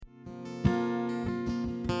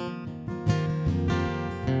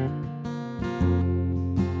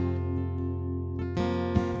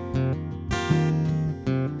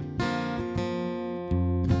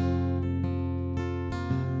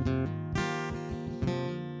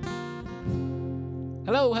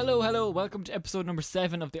Hello. Welcome to episode number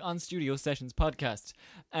 7 of the On Studio Sessions podcast.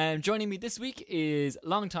 Joining me this week is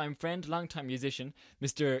longtime friend, longtime musician,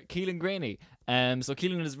 Mr. Keelan Graney. So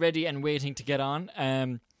Keelan is ready and waiting to get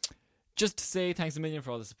on. Just to say thanks a million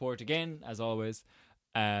for all the support again, as always.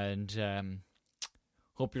 And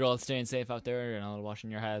hope you're all staying safe out there and all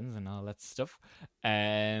washing your hands and all that stuff.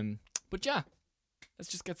 But yeah,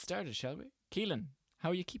 let's just get started, shall we? Keelan, how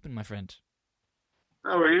are you keeping, my friend?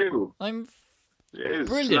 How are you? I'm Yes,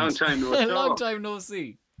 brilliant. long time no talk. Long time no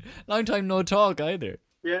see. Long time no talk either.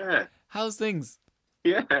 Yeah, How's things?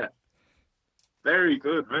 yeah. Very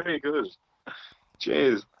good.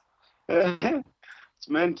 Jeez. It's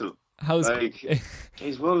mental. How's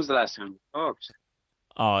Jeez, when was the last time we talked?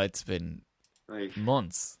 Oh, it's been Like,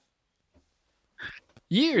 months.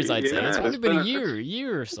 Years, I'd say. Yeah, It's only it's been a been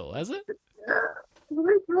year or so, has it? yeah,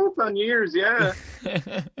 we've talked on years, yeah.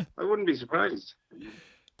 I wouldn't be surprised.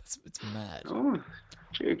 It's mad. Oh,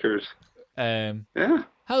 cheekers. Yeah.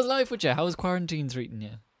 How's life with you? How's quarantine treating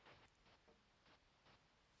you?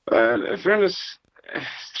 In fairness, it's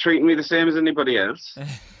treating me the same as anybody else.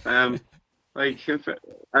 If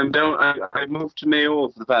I'm down, I moved to Mayo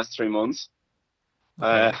for the past 3 months.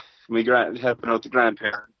 Okay. Helping out the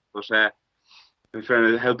grandparents, but in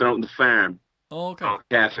fairness, helping out on the farm. Okay.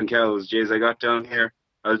 Calf and cows. Jeez, I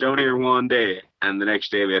was down here one day, and the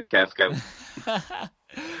next day we had calf cow.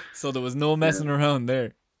 So there was no messing around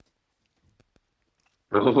there.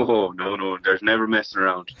 Oh, no, there's never messing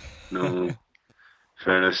around. No,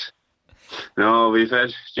 fairness. No, we've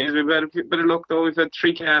had a bit of luck though. We've had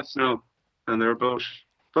 3 calves now, and they're about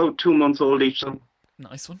 2 months old each. Son.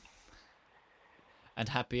 Nice one. And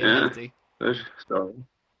happy and healthy. So,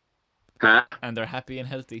 huh? And they're happy and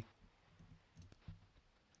healthy.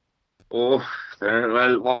 Oh, one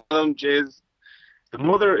of them, jeez. The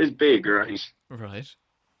mother is big, right? Right.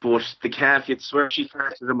 But the calf, you'd swear she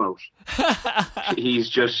farted him out. He's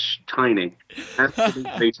just tiny.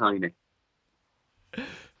 Absolutely tiny.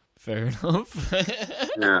 Fair enough.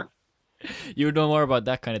 Yeah. You would know more about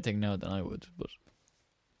that kind of thing now than I would, but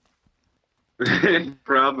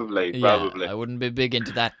Probably. yeah, I wouldn't be big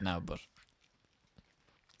into that now, but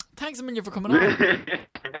thanks a million for coming on.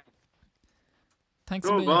 Thanks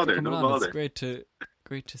a million for coming on. It's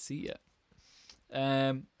great to see you.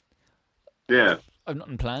 Yeah. I've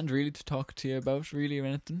nothing planned really to talk to you about really or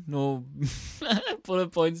anything. No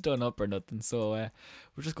bullet points done up or nothing. So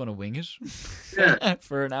we're just gonna wing it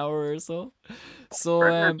for an hour or so.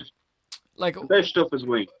 So the best stuff is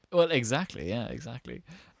wing. Well, exactly. Yeah, exactly.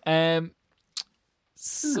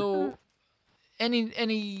 So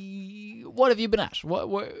any what have you been at?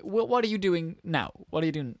 What are you doing now? What are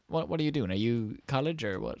you doing? What are you doing? Are you college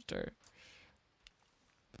or what? Or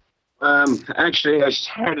Actually, I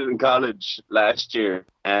started in college last year,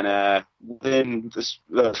 and then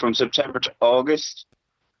from September to August,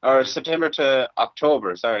 or September to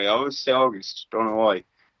October. Sorry, I always say August. Don't know why.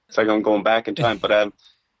 It's like I'm going back in time. But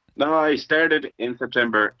no, I started in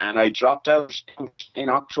September, and I dropped out in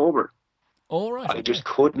October. all right. I just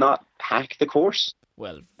could not hack the course.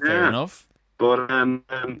 Well, fair enough. But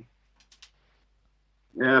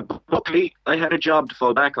yeah, but luckily I had a job to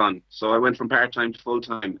fall back on, so I went from part-time to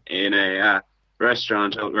full-time in a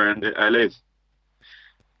restaurant out where I live.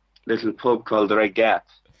 Little pub called the Red Gap.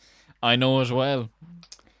 I know it well.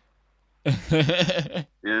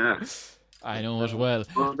 Yeah. I know it well.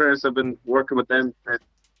 Well, first I've been working with them.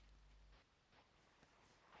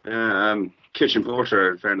 Kitchen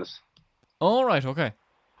porter, in fairness. All right, okay.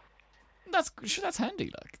 That's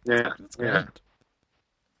handy, like. Yeah, That's great. yeah.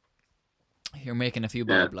 You're making a few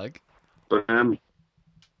bob, like. But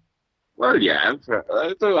well, yeah,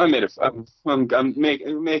 I made it. I'm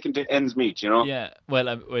making the ends meet, you know. Yeah.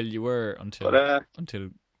 Well, you were until But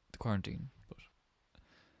the quarantine.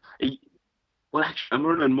 well, actually, I'm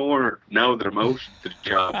earning more now that I'm out of the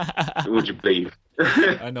job. Would you believe?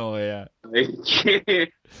 I know. Yeah.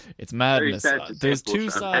 It's madness. There's two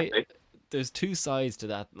sides. There's 2 sides to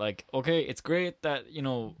that. Like, okay, it's great that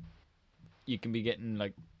you can be getting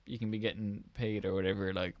paid or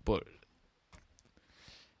whatever. Like, but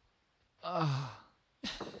I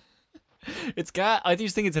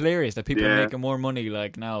just think it's hilarious that people are making more money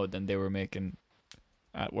like now than they were making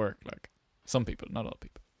at work. Like, some people, not all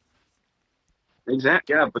people.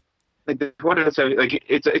 Exactly. Yeah, but like what else? Like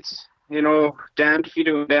it's damned if you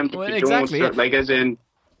do, damned if you exactly, don't. yeah. Like as in,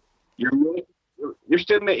 you're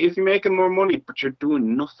still if you're making more money, but you're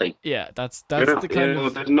doing nothing. Yeah, that's the kind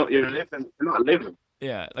of. You're not living.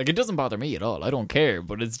 Yeah, like it doesn't bother me at all. I don't care,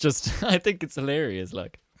 but it's just I think it's hilarious.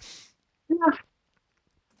 Like. Yeah.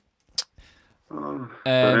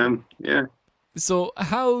 Yeah. So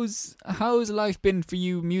how's life been for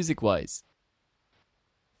you music wise?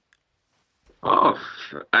 Oh,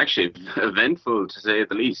 actually, eventful to say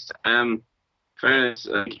the least. Fairness,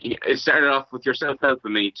 it started off with yourself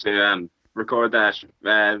helping me to record that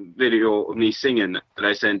video of me singing that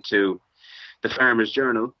I sent to the Farmer's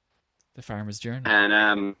Journal, The Farmer's Journal.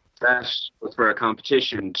 and that was for a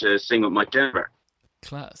competition to sing with Mike Denver.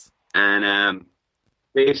 Class. And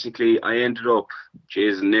basically, I ended up,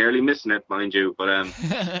 geez, nearly missing it, mind you, but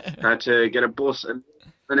had to get a bus, a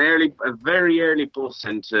very early bus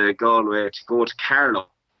into Galway to go to Carlow,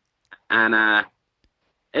 and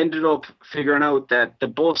ended up figuring out that the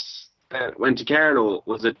bus that went to Carlow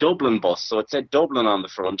was a Dublin bus, so it said Dublin on the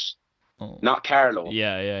front, not Carlow.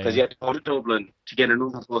 Yeah. Because you had to go to Dublin to get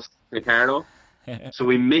another bus to Carlow. So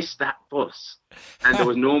we missed that bus, and there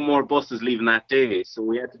was no more buses leaving that day. So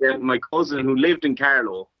we had to get my cousin who lived in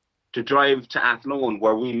Carlow to drive to Athlone,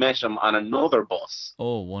 where we met him on another bus.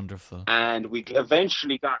 Oh, wonderful. And we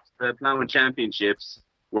eventually got to the Ploughing Championships,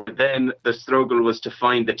 where then the struggle was to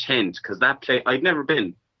find the tent, because that place, I'd never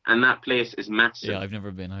been, and that place is massive. Yeah, I've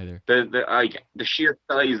never been either. The sheer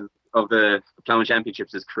size of the Ploughing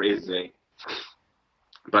Championships is crazy.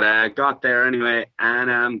 But I got there anyway,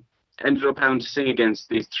 and ended up having to sing against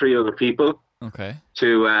these three other people. Okay.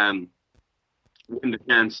 To win the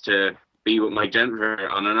chance to be with Mike Denver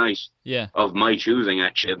on a night. Yeah. Of my choosing,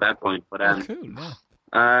 actually, at that point. But cool.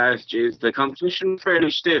 Yeah. Geez, the competition was fairly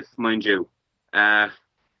stiff, mind you. I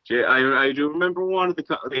do remember one of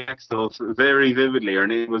the acts though very vividly. Her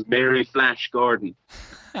name was Mary Flash Gordon.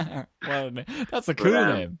 Well, that's a cool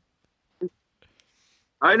name.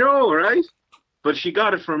 I know, right? But she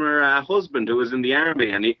got it from her husband, who was in the army,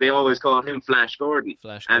 and they always called him Flash Gordon.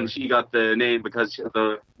 And she got the name because of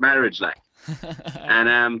the marriage, like.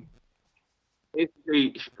 And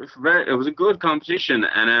basically, it was a good competition.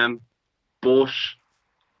 And but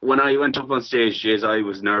when I went up on stage, jeez, I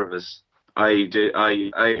was nervous.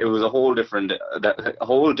 It was a whole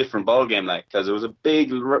different ball game, like, because it was a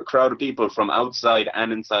big crowd of people from outside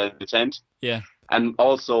and inside the tent. Yeah. And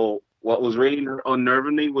also, what was really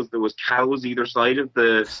unnerving me was there was cows either side of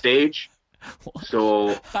the stage. So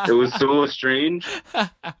it was so strange.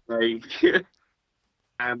 Like,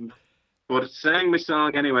 but sang my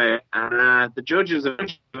song anyway, and the judges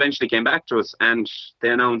eventually came back to us, and they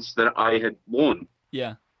announced that I had won.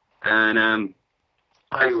 Yeah. And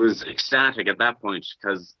I was ecstatic at that point,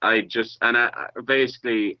 because I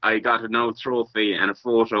basically got a no trophy and a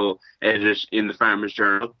photo edited in the Farmer's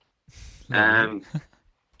Journal.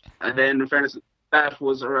 And then, in fairness, that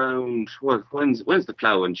was around, when's the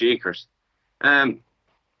Ploughing, Jakers? Ploughing's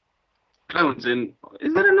is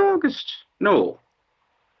it in August? No.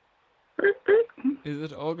 Is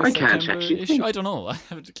it August, September-ish? I don't know. I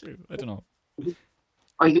haven't a clue. I don't know.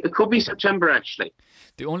 It could be September, actually.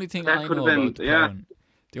 The only thing I know about the Ploughing,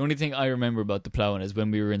 the only thing I remember about the Ploughing is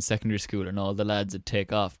when we were in secondary school and all the lads would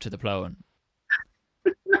take off to the Ploughing.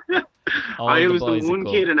 I was the one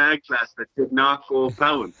kid in our class that did not go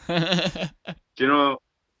ploughing. Do you know?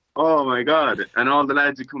 Oh my God! And all the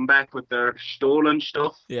lads would come back with their stolen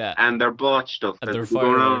stuff, and their bought stuff. And their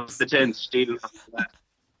go around the tent stealing that.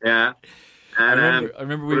 Yeah. And I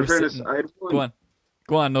remember we were sitting.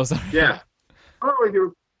 Go on. No, sorry. Yeah. Oh,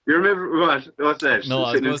 you remember what? What's that? No,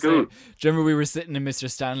 I was going to say. Do you remember we were sitting in Mr.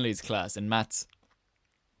 Stanley's class in maths?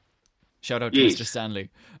 Shout out to Mr. Stanley.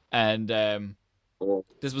 And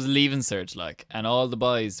this was Leaving Cert, like, and all the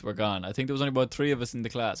boys were gone. I think there was only about 3 of us in the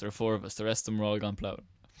class, or 4 of us. The rest of them were all gone ploughing.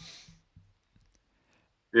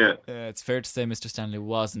 Yeah. It's fair to say Mr. Stanley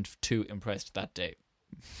wasn't too impressed that day.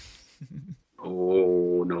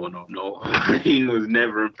 Oh, no. He was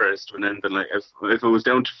never impressed with anything. Like, if it was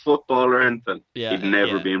down to football or anything, he'd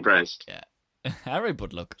never be impressed. Yeah. Alright,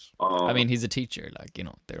 but look. I mean, he's a teacher, like, you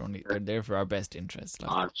know, they're there for our best interest.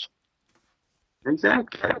 Like.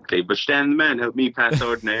 Exactly. But Stan the man helped me pass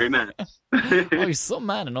ordinary maths. Oh, he's some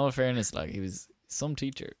man, in all fairness, like, he was some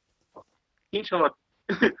teacher. He taught,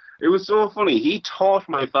 it was so funny, he taught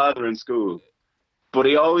my father in school. But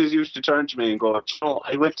he always used to turn to me and go, "Oh,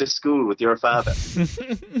 I went to school with your father." Yeah,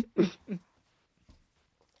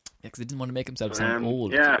 because he didn't want to make himself sound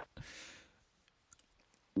old. Yeah.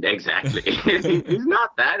 Exactly. He's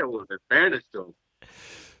not that old, in fairness to him.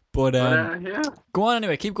 But go on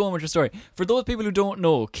anyway, keep going with your story. For those people who don't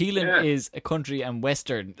know, Keelan is a country and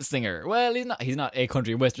western singer. Well, he's not a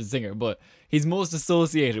country and western singer, but he's most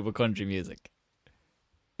associated with country music.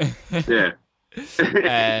 Yeah.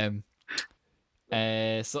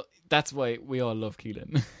 So that's why we all love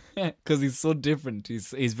Keelan, because he's so different.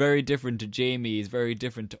 He's very different to Jamie. He's very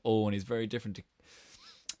different to Owen. He's very different to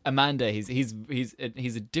Amanda. He's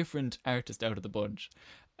a different artist out of the bunch,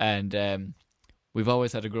 and we've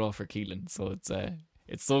always had a grow for Keelan. So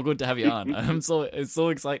it's so good to have you on. It's so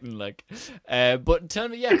exciting. Like, but tell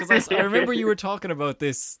me, yeah, because I remember you were talking about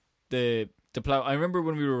this the plow. I remember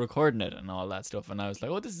when we were recording it and all that stuff, and I was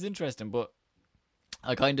like, oh, this is interesting, but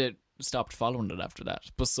I kind of stopped following it after that.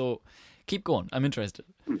 But so keep going. I'm interested.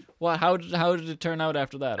 How did it turn out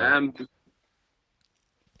after that?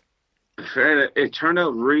 It turned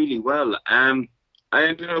out really well. I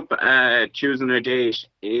ended up choosing a date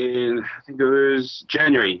in, I think it was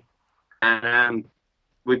January, and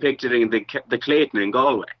we picked it in the Clayton in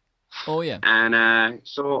Galway. Oh yeah. And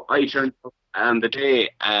so I turned up on the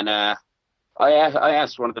day, and I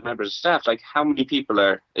asked one of the members of staff, like, how many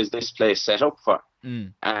people is this place set up for?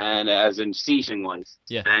 And as in seating wise.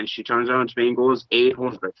 Yeah. And she turns around to me and goes,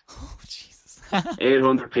 800. Oh Jesus.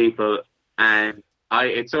 800 people, and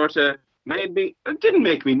it didn't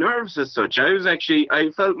make me nervous as such.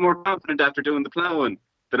 I felt more confident after doing the plowing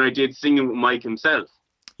than I did singing with Mike himself.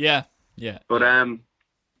 Yeah. But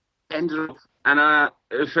ended up, and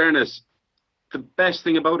in fairness, the best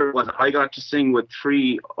thing about it was I got to sing with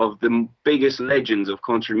three of the biggest legends of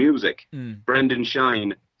country music: Brendan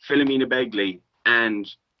Shine, Philomena Begley, and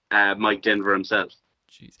Mike Denver himself.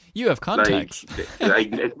 Jeez, you have contacts. I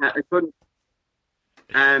couldn't.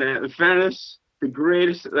 And in fairness, the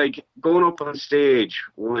greatest, like, going up on stage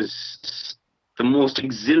was the most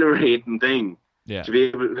exhilarating thing. Yeah. To be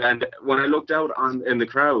able, and when I looked out in the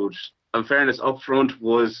crowd, in fairness, up front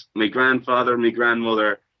was my grandfather, my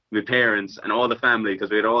grandmother, my parents, and all the family, because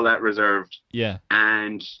we had all that reserved. Yeah.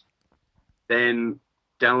 And then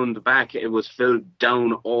down the back, it was filled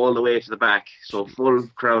down all the way to the back, so full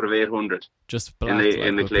crowd of 800. Just black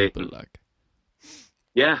in the Clayton. People, like.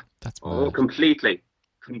 Yeah. That's mad. Oh, completely.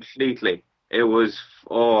 It was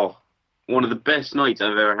one of the best nights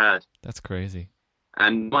I've ever had. That's crazy.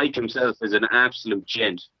 And Mike himself is an absolute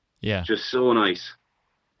gent. Yeah. Just so nice.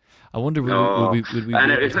 I wonder would we be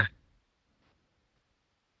able to...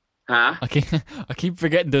 Huh? I keep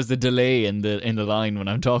forgetting there's a delay in the line when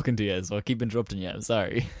I'm talking to you, so I keep interrupting you. I'm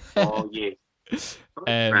sorry. Oh yeah.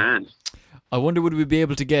 I wonder would we be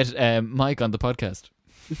able to get Mike on the podcast?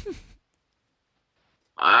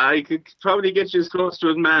 I could probably get you as close to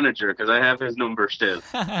his manager because I have his number still.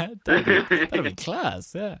 that'd be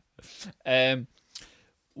class, yeah.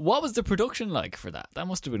 What was the production like for that? That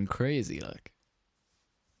must have been crazy, like.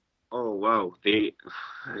 Oh wow, it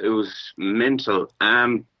was mental.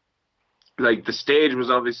 Like the stage was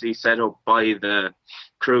obviously set up by the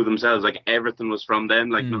crew themselves. Like everything was from them.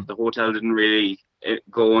 Like the hotel didn't really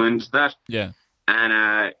go into that. Yeah.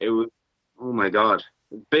 And it was, oh my god,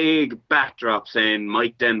 big backdrop saying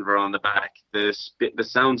Mike Denver on the back. The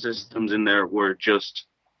sound systems in there were just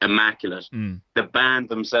immaculate. The band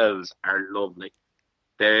themselves are lovely.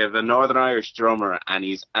 They have a Northern Irish drummer, and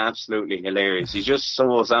he's absolutely hilarious. He's just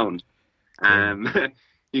so sound.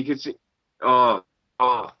 You could see,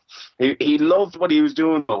 he loved what he was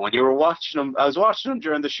doing. Though when you were watching him, I was watching him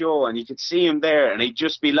during the show, and you could see him there, and he'd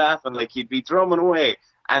just be laughing, like he'd be drumming away,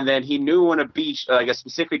 and then he knew when a beat, like a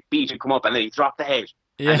specific beat, would come up, and then he'd drop the head,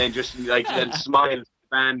 and then just like then smile at the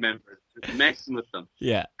band members, just messing with them.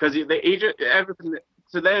 Yeah, because everything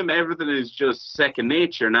to them, everything is just second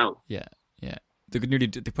nature now. Yeah. They could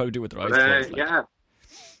they probably do it with their eyes closed. Like. Yeah.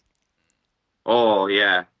 Oh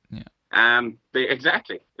yeah. Yeah.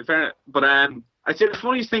 Exactly. But I'd say the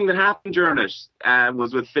funniest thing that happened during it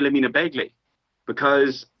was with Philomena Begley,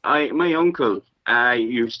 because my uncle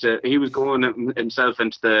he was going himself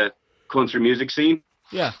into the country music scene.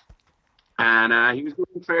 Yeah. And he was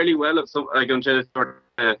doing fairly well at until it sort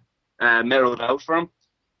of mellowed out for him.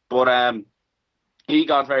 But he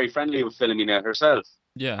got very friendly with Philomena herself.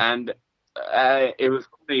 Yeah. And it was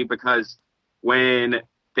funny because when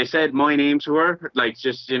they said my name to her, like,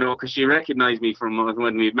 just, because she recognized me from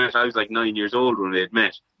when we'd met. I was like 9 years old when we had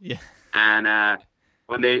met. Yeah. And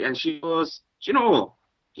and she goes, I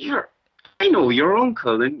know your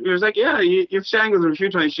uncle. And he was like, yeah, you've sang with her a few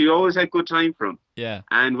times. She always had good time for him. Yeah.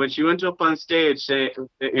 And when she went up on stage, to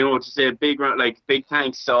say a big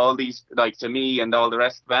thanks to all these, like, to me and all the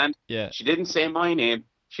rest of the band. Yeah. She didn't say my name.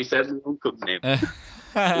 She said her uncle's name.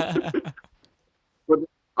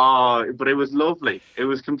 But it was lovely. It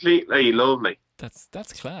was completely lovely. That's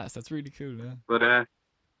class. That's really cool. Yeah. But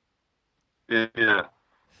yeah.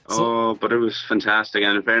 But it was fantastic.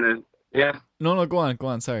 And in fairness, yeah. No, go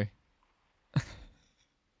on. Sorry.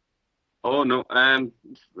 Oh no.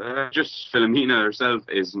 Just Philomena herself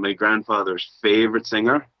is my grandfather's favorite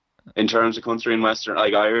singer in terms of country and western,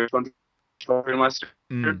 like Irish country and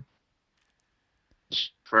western.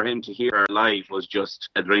 for him to hear her live was just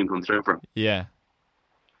a dream come true for him. Yeah.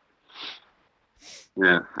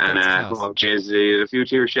 Yeah, and oh, jeez, a few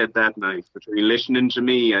tears shed that night. Between listening to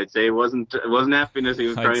me, I'd say it wasn't happiness he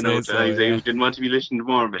was crying out. So, He didn't want to be listening to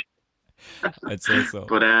more of me. I'd say so.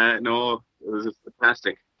 But no, it was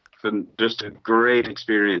fantastic. Just a great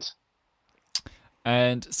experience.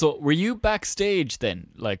 And so, were you backstage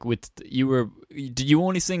then? Like, did you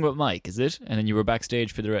only sing with Mike? Is it? And then you were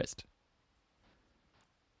backstage for the rest?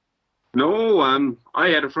 No, I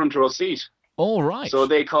had a front row seat. Oh, right. So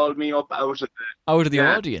they called me up out of the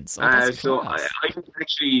audience. Oh, that's so class. I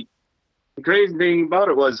actually, the crazy thing about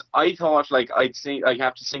it was I thought like I'd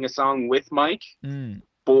have to sing a song with Mike,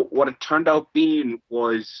 but what it turned out being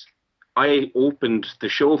was I opened the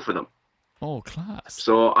show for them. Oh, class.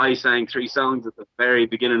 So I sang 3 songs at the very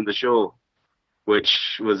beginning of the show,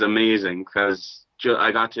 which was amazing because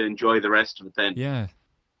I got to enjoy the rest of it then. Yeah.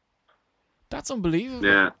 That's unbelievable.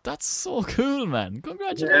 Yeah. That's so cool, man.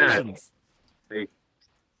 Congratulations. Yeah.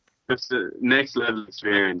 It's the next level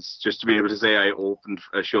experience just to be able to say I opened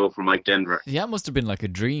a show for Mike Denver. Yeah, it must have been like a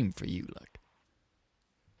dream for you, like.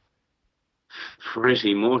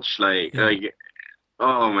 Pretty much, like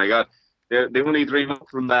oh my God. The only dream up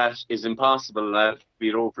from that is impossible. That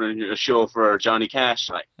we'd open a show for Johnny Cash,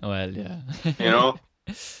 like. Well, yeah. You know?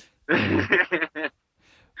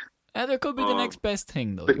 There could be the next best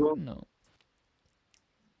thing, though. You wouldn't know.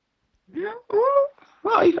 Yeah,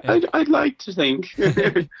 well, I'd like to think.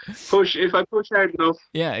 If I push hard enough.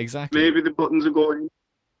 Yeah, exactly. Maybe the buttons will go in.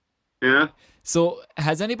 Yeah. So,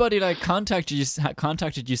 has anybody like contacted you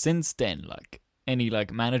since then? Like any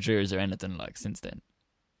like managers or anything like since then?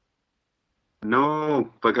 No,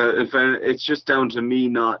 because it's just down to me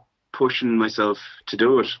not pushing myself to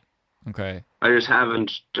do it. Okay. I just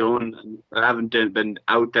haven't been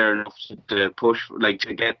out there enough to push, like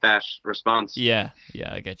to get that response. Yeah,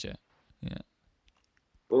 I get you. Yeah.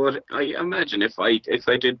 But I imagine if I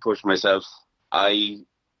did push myself, I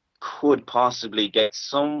could possibly get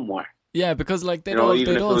somewhere. Yeah, because like they'd all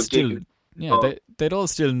still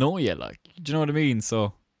know you, like, do you know what I mean?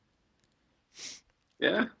 So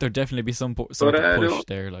yeah, there'd definitely be some sort of push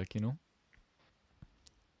there, like, you know.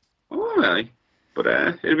 Oh, right. But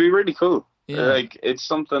it'd be really cool. Yeah. Like it's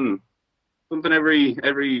something every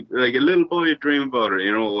like a little boy would dream about it,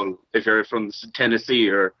 you know. If you're from Tennessee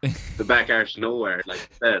or the back arse of nowhere, like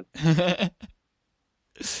that.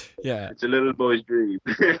 Yeah, it's a little boy's dream.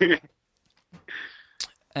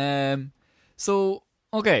 So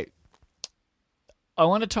okay, I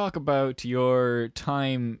want to talk about your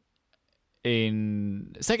time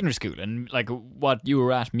in secondary school and like what you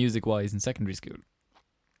were at music wise in secondary school.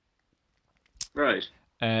 Right.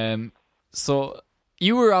 So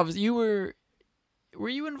you were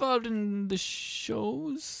you involved in the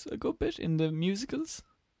shows a good bit, in the musicals?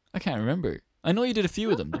 I can't remember. I know you did a few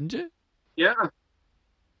of them, didn't you? Yeah.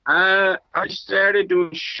 I started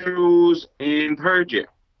doing shows in third year.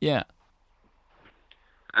 Yeah.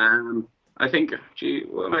 I think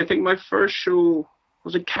my first show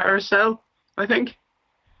was a Carousel, I think.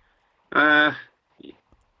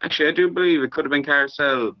 Actually, I do believe it could have been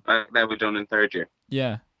Carousel that we done in third year.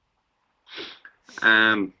 Yeah.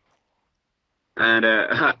 And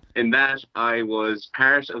in that, I was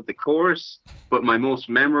part of the chorus, but my most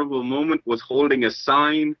memorable moment was holding a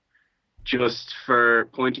sign just for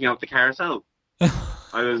pointing out the carousel.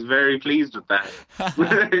 I was very pleased with that.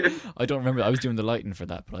 I don't remember. I was doing the lighting for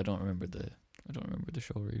that, but I don't remember the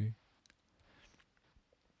show really.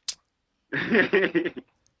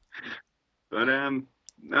 But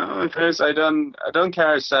no, first I done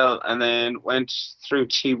Carousel and then went through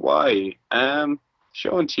TY.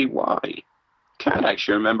 Show in TY. Can't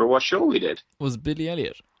actually remember what show we did. Was Billy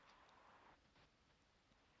Elliot?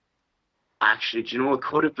 Actually, do you know what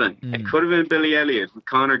could have been? It could have been Billy Elliot with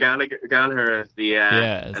Conor Gallagher as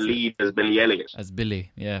the lead as Billy Elliot. As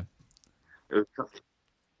Billy, yeah.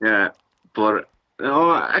 Yeah, but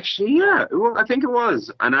no, actually, yeah, I think it was,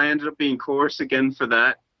 and I ended up being chorus again for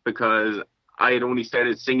that because I had only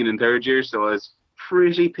started singing in third year, so I was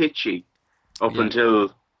pretty pitchy up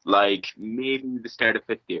until like maybe the start of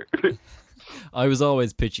fifth year. I was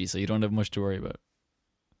always pitchy, so you don't have much to worry about.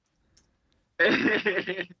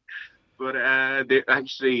 But I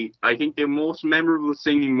think the most memorable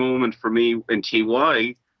singing moment for me in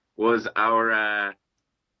TY was our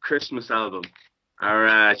Christmas album,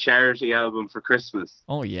 our charity album for Christmas.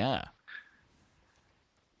 Oh, yeah.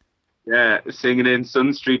 Yeah, singing in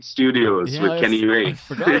Sun Street Studios with Kenny Ray. I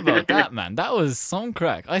forgot about that, man. That was some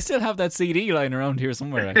crack. I still have that CD lying around here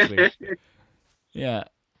somewhere, actually. Yeah.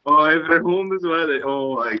 Oh, I have it at home as well.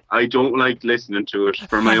 Oh, I don't like listening to it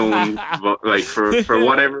for my own, like for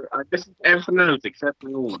whatever. I listen to everything else except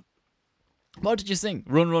my own. What did you sing?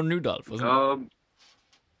 Run, Run, Rudolph, wasn't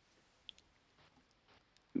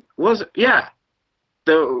it? Was it? Yeah.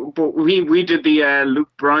 But we did the Luke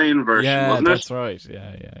Bryan version, Yeah, wasn't that's it? right.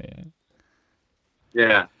 Yeah.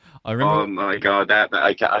 Yeah. I remember Oh my God, that I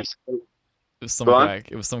it was some go on.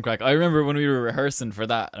 crack. It was some crack. I remember when we were rehearsing for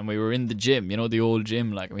that and we were in the gym, you know, the old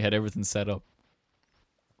gym, like, and we had everything set up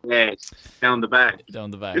Yes, down the back.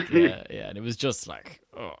 down the back. Yeah. And it was just like,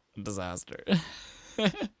 oh, disaster.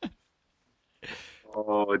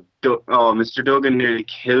 Mr. Duggan nearly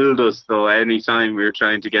killed us though. Anytime we were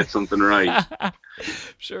trying to get something right.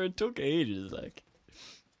 Sure, it took ages, like.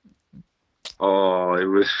 Oh, it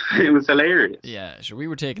was hilarious. Yeah, sure. We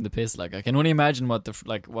were taking the piss. Like, I can only imagine what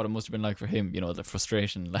what it must have been like for him. You know, the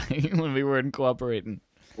frustration, like when we weren't cooperating.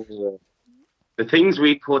 The things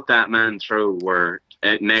we put that man through were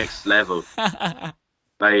at next level.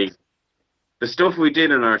 Like the stuff we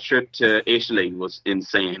did on our trip to Italy was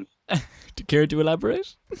insane. Do you care to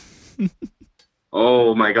elaborate?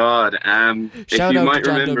 Oh my God! If Shout you out to might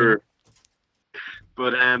John remember,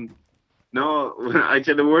 but no, I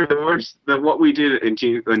tell the worst that what we did in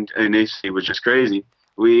Italy was just crazy.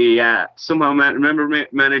 We somehow remember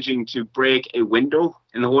managing to break a window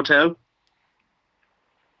in the hotel.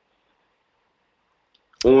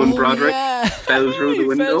 Owen Broderick fell through the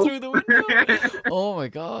window. Fell through the window. Oh my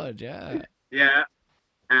God! Yeah. Yeah.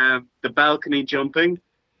 The balcony jumping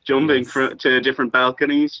Yes. to different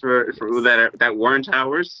balconies for that weren't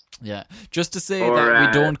ours. Yeah. Just to say Or, that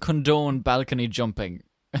we don't condone balcony jumping.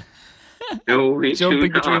 No, we do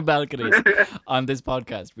Jumping not. between balconies on this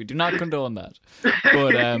podcast. We do not condone that.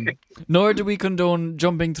 But nor do we condone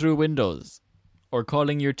jumping through windows or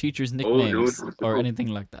calling your teachers nicknames no. or anything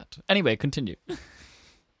like that. Anyway, continue.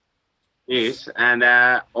 Yes, and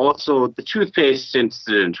also the toothpaste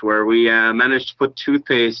incident where we managed to put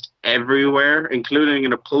toothpaste everywhere, including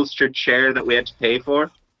an upholstered chair that we had to pay for.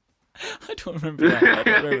 I don't remember that. I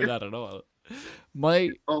don't remember that at all.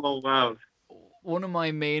 Oh wow! One of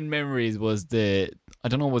my main memories was I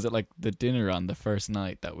don't know, was it like the dinner on the first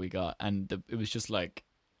night that we got, and it was just like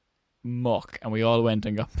muck, and we all went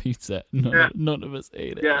and got pizza. None of us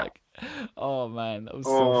ate it. Yeah. Like, oh man, that was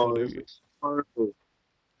so Oh, funny. it was horrible.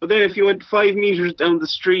 But then, if you went 5 meters down the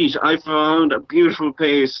street, I found a beautiful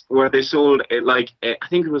place where they sold it I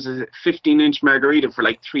think it was a 15-inch margarita for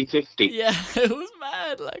like $3.50. Yeah, it was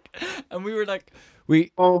mad. Like, and we were like,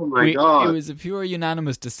 Oh my God! It was a pure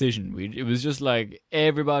unanimous decision. It was just like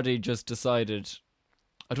everybody just decided.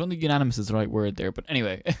 I don't think unanimous is the right word there, but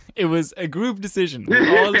anyway, it was a group decision.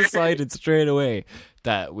 We all decided straight away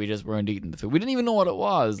that we just weren't eating the food. We didn't even know what it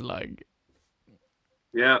was. Like,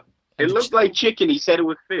 Yeah. It looked like chicken. He said it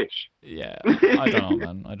was fish. yeah, I don't know,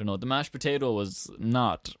 man. I don't know. The mashed potato was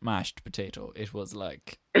not mashed potato. It was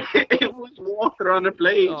like It was water on a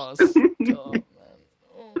plate. oh, stop,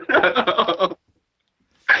 man.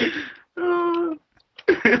 Oh.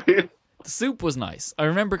 The soup was nice. I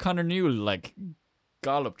remember Connor Newell like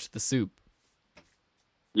golloped the soup.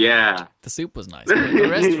 Yeah. The soup was nice. But the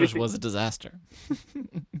rest of it was a disaster.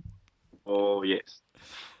 Oh yes.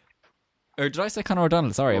 Or did I say Conor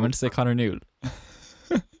O'Donnell? Sorry, I meant to say Connor Newell.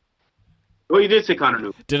 Oh, you did say Connor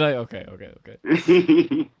Newell. Did I? Okay.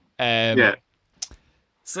 Yeah.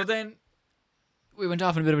 So then we went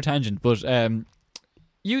off on a bit of a tangent, but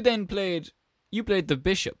you then played the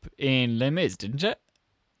bishop in Les Mis, didn't you?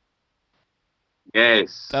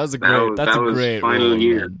 Yes. That was a great. That's a great final role.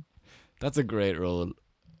 year. Man. That's a great role.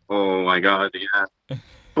 Oh my God, yeah.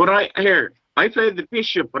 But I played the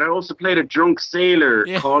bishop, but I also played a drunk sailor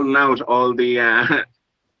calling out all the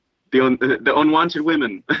unwanted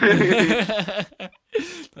women.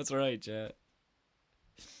 That's right, yeah.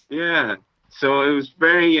 Yeah. So it was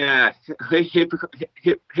very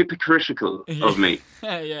hypocritical of me.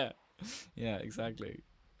 Yeah, exactly.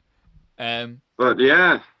 But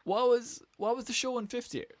yeah, what was the show in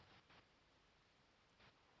fifth year?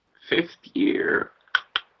 Fifth year,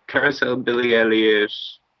 Carousel, Billy Elliot.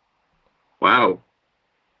 Wow.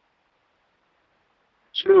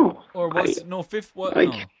 No. Or was fifth? What?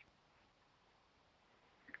 no.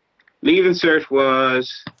 Leaving Cert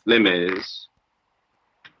was Les Mis.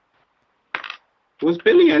 Was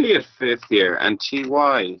Billy Elliot fifth year and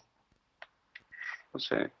T.Y.? What's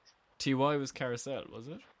that? T.Y. was Carousel, was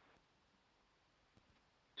it?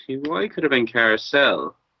 T.Y. could have been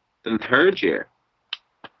Carousel. Then third year.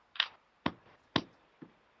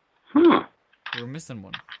 Huh. You were missing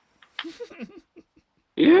one.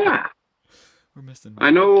 Yeah. We're missing. I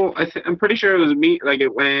know. I'm pretty sure it was me. Like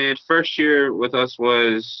it went first year with us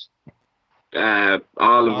was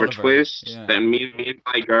Oliver Twist, Yeah. then Me and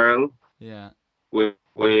My Girl. Yeah. With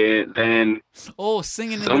then Oh,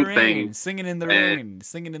 Singing in the something. Rain. Singing in the Rain.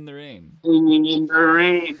 Singing in the Rain. Singing in the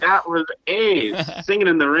Rain. That was it. Singing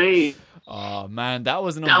in the Rain. Oh man, that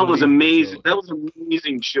was an That was unbelievable amazing. show. That was an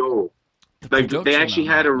amazing show. The Like they production actually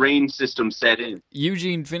on had that, a man. rain system set in.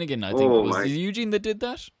 Eugene Finnegan, I think. Oh, Was my. it Eugene that did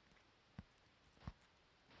that?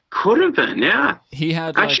 Could have been, yeah. He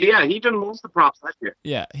had like, Actually, yeah, he done most of the props that year.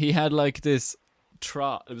 yeah, he had like this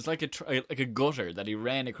trot. It was like a gutter that he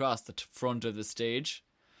ran across the front of the stage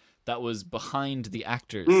that was behind the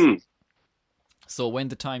actors. So when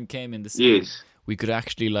the time came in the scene, Yes. we could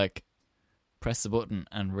actually like press the button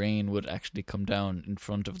and rain would actually come down in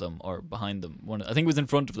front of them or behind them. I think it was in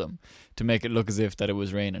front of them to make it look as if that it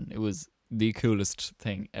was raining. It was the coolest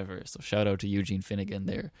thing ever. So shout out to Eugene Finnegan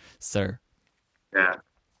there, sir. Yeah.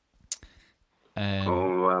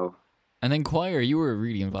 Oh wow. And then choir, you were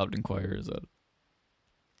really involved in choir as well.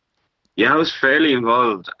 Yeah, I was fairly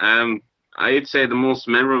involved. I'd say the most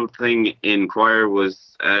memorable thing in choir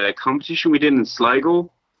was a competition we did in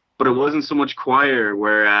Sligo, but it wasn't so much choir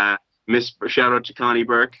where shout out to Connie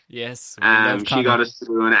Burke. Yes. She got us to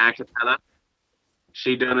do an a cappella.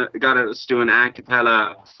 She got us to do an a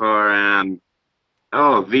cappella for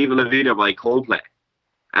Viva La Vida by Coldplay,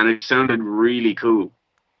 and it sounded really cool.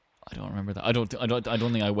 I don't remember that. I don't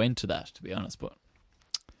think I went to that, to be honest. But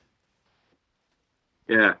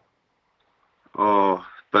yeah. Oh,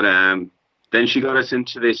 but then she got us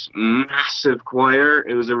into this massive choir.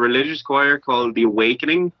 It was a religious choir called The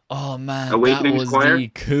Awakening. Oh man, Awakening that was choir. the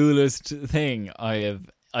coolest thing I have.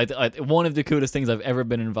 One of the coolest things I've ever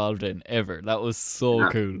been involved in ever. That was so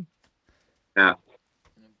cool. Yeah.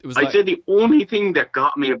 It was I'd say the only thing that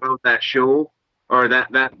got me about that show or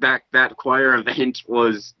that choir event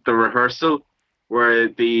was the rehearsal, where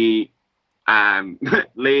the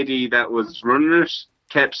lady that was running it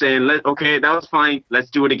kept saying, "Okay, that was fine. Let's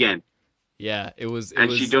do it again." Yeah, it was.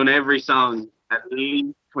 She done every song at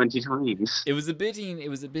least 20 times. It was a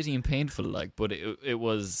bit painful, like, but it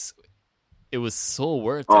was so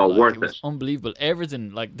worth it. Oh, like, worth it was it. unbelievable.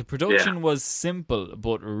 Everything, like the production was simple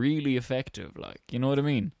but really effective. Like, you know what I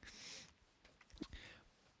mean?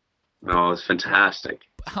 No, it was fantastic.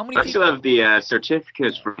 How many I people still have the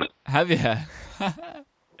certificates from it. have you?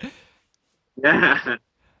 Yeah.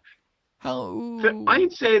 How?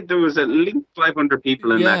 I'd say there was at least 500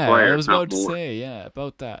 people in that choir. I was if not about to more. say,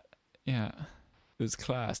 about that. Yeah, it was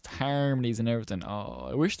classed, harmonies and everything. Oh,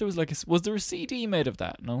 I wish there was like was there a CD made of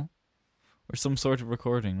that? No, or some sort of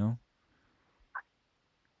recording? No.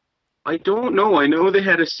 I don't know. I know they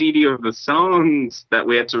had a CD of the songs that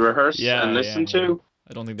we had to rehearse and listen to.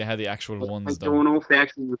 I don't think they had the actual ones I though. don't know if they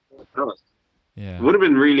actually recorded us. Yeah, It would have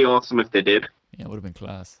been really awesome if they did. yeah, it would have been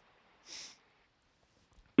class.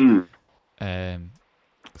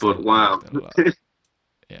 But wow. Yeah,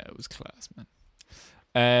 it was class,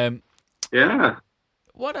 man. Yeah.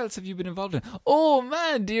 What else have you been involved in? Oh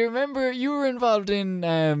man, do you remember you were involved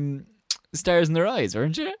in Stars in Their Eyes,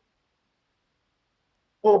 weren't you?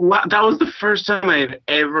 Oh, wow. That was the first time I had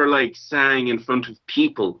ever sang in front of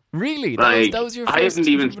people. Really? Like, that was your first I hadn't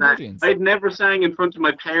even in front of an audience? I'd never sang in front of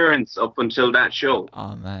my parents up until that show.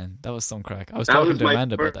 Oh man, that was some crack. I was That talking was to my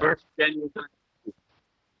Amanda about that. first genuine time.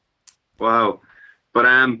 Wow. But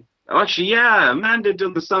actually, yeah, Amanda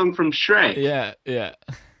did the song from Shrek. Yeah.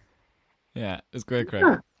 It was great crack.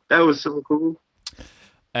 Yeah, that was so cool.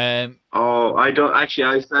 Oh, I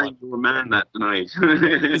sang to a man that night.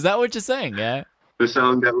 Is that what you're saying? Yeah. The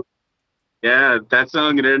song that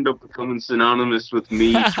song had ended up becoming synonymous with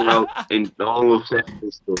me throughout in all of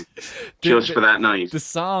secondary school, just for that night. The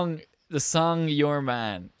song "Your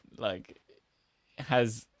Man"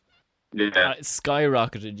 has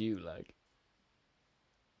skyrocketed you like.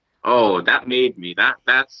 Oh, that made me.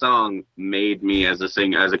 That song made me as a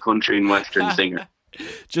singer, as a country and western singer.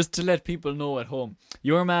 Just to let people know at home,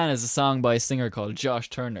 "Your Man" is a song by a singer called Josh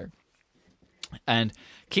Turner. And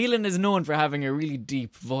Keelan is known for having a really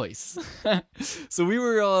deep voice. So we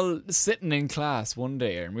were all sitting in class one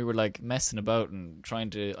day and we were messing about and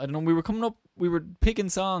trying to, I don't know, we were picking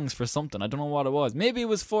songs for something. I don't know what it was. Maybe it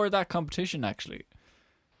was for that competition actually.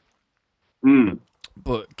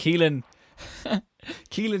 But Keelan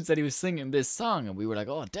said he was singing this song and we were like,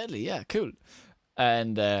 oh, deadly, yeah, cool.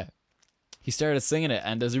 And he started singing it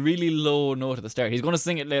and there's a really low note at the start. He's going to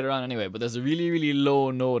sing it later on anyway, but there's a really, really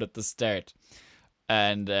low note at the start.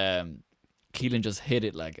 And Keelan just hit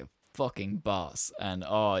it like a fucking boss, and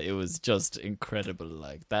it was just incredible.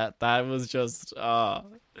 Like that was just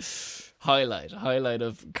highlight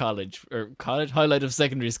of highlight of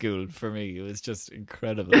secondary school for me. It was just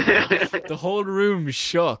incredible. The whole room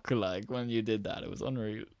shook like when you did that. It was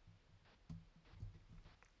unreal.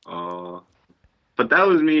 Oh, but that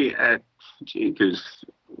was me at, because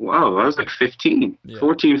wow, I was like 15,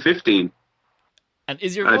 14, 15. And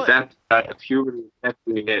is your voice that puberty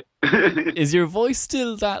definitely hit? Is your voice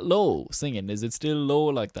still that low singing? Is it still low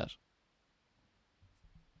like that?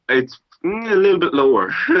 It's a little bit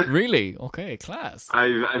lower. Really? Okay, class.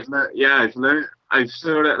 I've learned. I've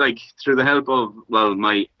sort of, like, through the help of, well,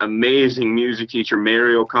 my amazing music teacher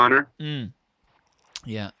Mary O'Connor.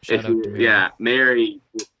 Yeah, shout out to Mary. Yeah, Mary.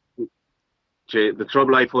 The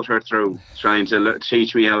trouble I put her through trying to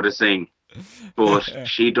teach me how to sing, but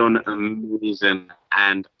she done amazing,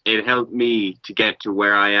 and it helped me to get to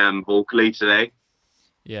where I am vocally today.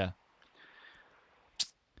 Yeah.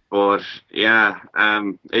 But yeah,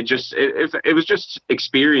 it was just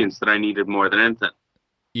experience that I needed more than anything.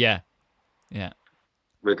 Yeah.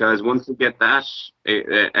 Because once you get that,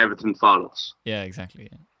 everything follows. Yeah, exactly.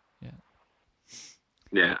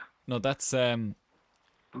 Yeah. No, that's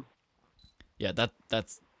yeah,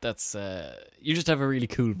 that's you just have a really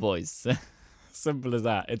cool voice. Simple as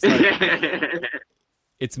that. It's like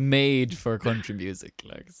it's made for country music,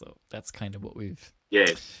 like, so that's kind of what we've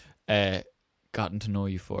gotten to know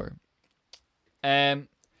you for.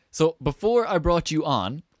 So before I brought you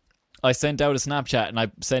on, I sent out a Snapchat and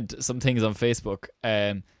I sent some things on Facebook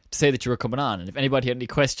to say that you were coming on, and if anybody had any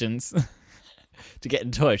questions to get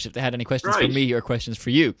in touch, if they had any questions for me or questions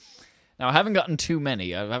for you. Now, I haven't gotten too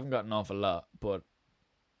many. I haven't gotten an awful lot, but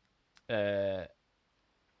I'm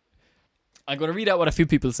going to read out what a few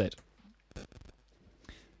people said.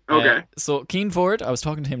 Okay. So, Keen Ford, I was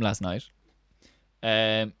talking to him last night.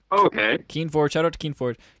 Okay. Keen Ford, shout out to Keen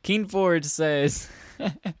Ford. Keen Ford says,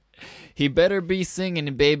 he better be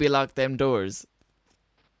singing Baby Lock Them Doors.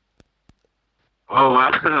 Oh,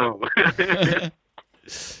 wow.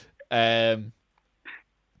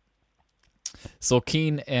 So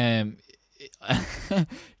Keen,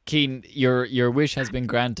 Keen, your wish has been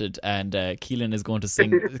granted, and Keelan is going to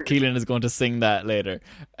sing. Keelan is going to sing that later.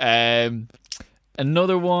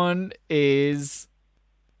 Another one is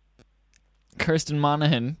Kirsten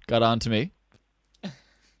Monaghan got on to me,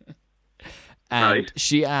 and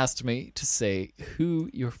she asked me to say who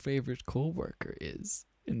your favorite co-worker is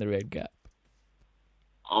in the Red Gap.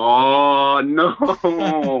 Oh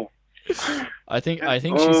no. I think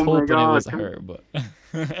she's hoping it was her, but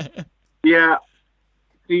yeah.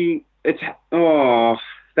 See, that's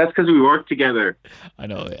because we work together. I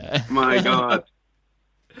know. Yeah. My God.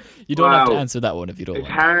 You don't have to answer that one if you don't want.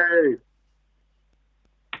 It's hard.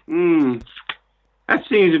 That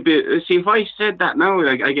seems a bit. See, if I said that now,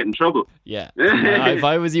 I get in trouble. Yeah. If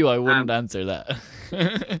I was you, I wouldn't answer that.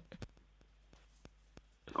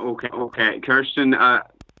 Okay, Kirsten.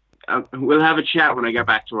 We'll have a chat when I get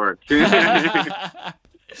back to work.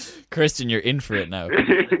 Kirsten, you're in for it now.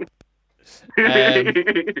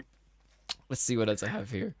 Let's see what else I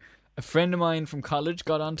have here. A friend of mine from college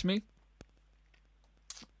got on to me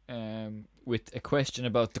with a question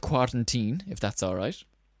about the quarantine, if that's all right.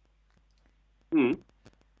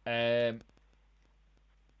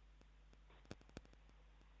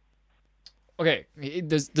 Okay,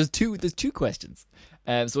 there's two questions.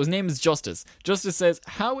 So his name is Justice. Justice says,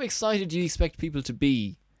 how excited do you expect people to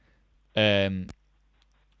be when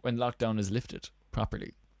lockdown is lifted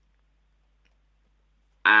properly?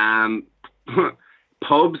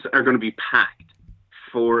 Pubs are going to be packed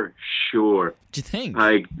for sure. Do you think?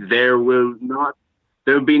 Like, there'll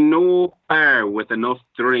be no bar with enough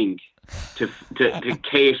drink to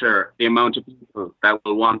cater the amount of people that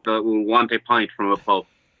will want a pint from a pub.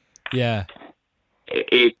 Yeah.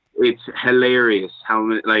 It's hilarious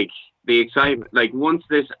how, like, the excitement, like, once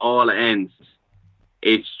this all ends,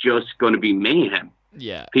 it's just going to be mayhem.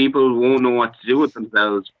 Yeah. People won't know what to do with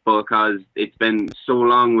themselves because it's been so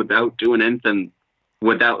long without doing anything,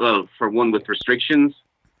 with restrictions.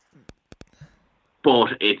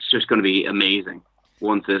 But it's just going to be amazing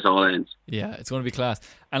once this all ends. Yeah, it's going to be class.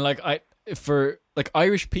 And like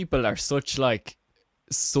Irish people are such like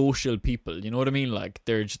social people, you know what I mean? Like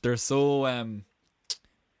they're so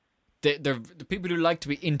they're the people who like to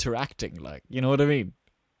be interacting, like, you know what I mean?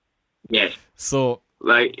 Yes. So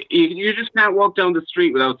like you just can't walk down the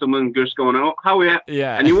street without someone just going, "Oh, how are you?"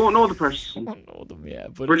 Yeah. And you won't know the person. You won't know them, yeah.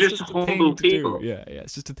 But we're it's just humble people. Yeah,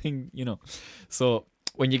 it's just a thing, you know. So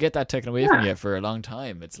when you get that taken away from you for a long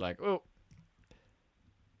time, it's like, oh.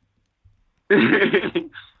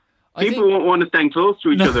 I People think won't want to stand close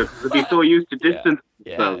to each No. other because they'll be so used to yeah, distance.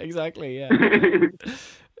 yeah, exactly, yeah.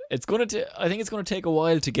 It's gonna. I think it's gonna take a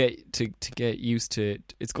while to get used to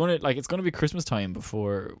it. It's gonna be Christmas time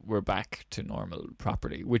before we're back to normal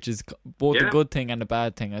properly, which is both a Yeah. good thing and a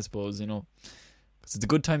bad thing, I suppose. Because it's a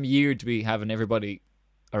good time of year to be having everybody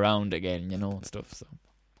around again, and stuff. So,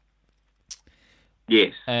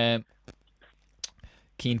 Yes.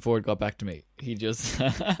 Keen Ford got back to me. He just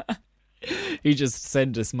he just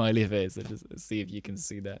sent a smiley face. I just see if you can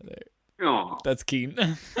see that there. Oh. That's Keen.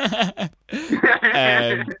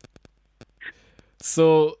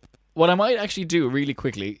 So what I might actually do really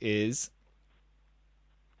quickly is,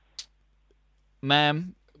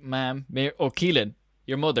 Keelan,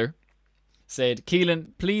 your mother said,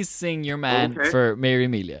 Keelan, please sing your man Okay. for Mary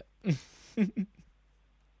Amelia.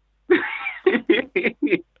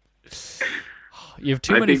 You have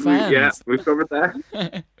too many fans. We've covered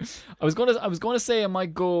that. I was gonna say I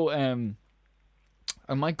might go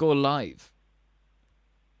live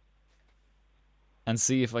and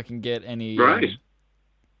see if I can get any Right.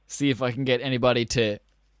 see if I can get anybody to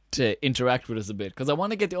interact with us a bit, because I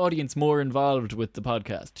want to get the audience more involved with the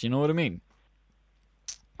podcast. You know what I mean?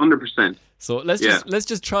 100%. So let's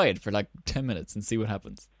just try it for like 10 minutes and see what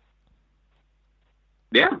happens.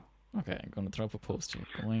 Yeah. Okay, I'm gonna throw up a post here.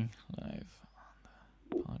 Going live on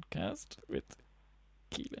the podcast with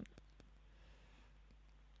Keelan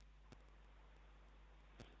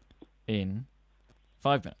in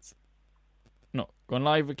 5 minutes. No, going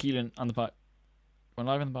live with Keelan on the going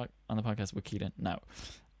live on the podcast with Keelan now.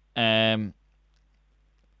 And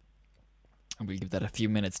we'll give that a few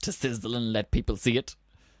minutes to sizzle and let people see it.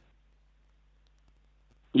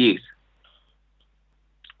 Yes.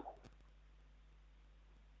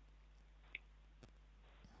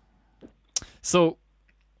 So,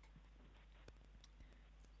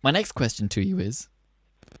 my next question to you is,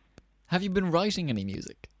 have you been writing any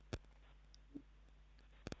music?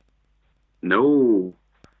 No.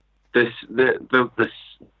 The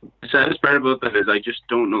saddest part about that is I just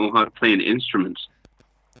don't know how to play an instrument.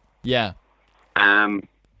 Yeah.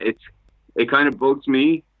 It kind of bugs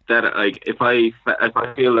me that, like, if I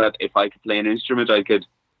feel that if I could play an instrument, I could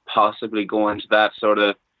possibly go into that sort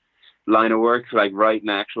of line of work, like writing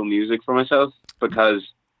actual music for myself, because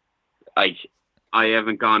like I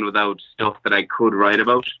haven't gone without stuff that I could write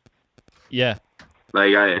about. Yeah.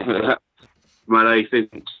 Like my life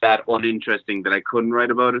isn't that uninteresting that I couldn't write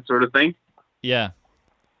about it, sort of thing. Yeah.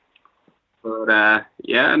 But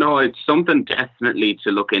it's something definitely to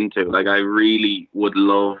look into. Like, I really would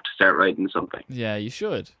love to start writing something. Yeah, you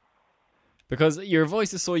should. Because your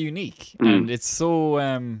voice is so unique and it's so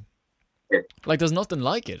like there's nothing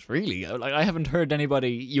like it, really. Like, I haven't heard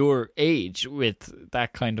anybody your age with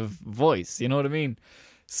that kind of voice, you know what I mean?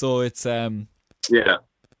 So it's Yeah.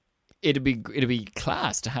 it'd be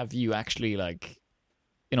class to have you actually, like,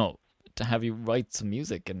 to have you write some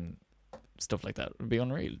music and stuff like that. It would be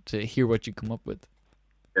unreal to hear what you come up with.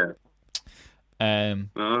 Yeah.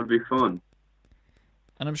 Well, it'd be fun.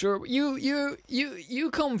 And I'm sure you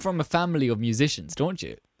come from a family of musicians, don't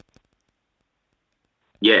you?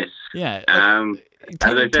 Yes. Yeah. As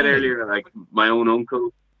I said earlier, like, my own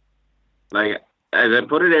uncle, like, as I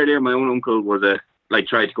put it earlier, my own uncle was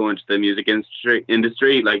tried to go into the music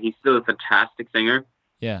industry. Like, he's still a fantastic singer.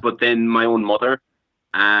 Yeah. But then my own mother,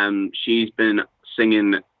 she's been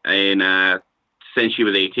singing since she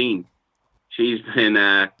was 18. She's been,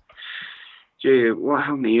 how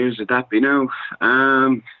many years would that be now?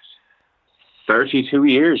 32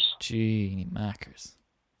 years. Gee, mackers.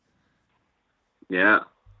 Yeah.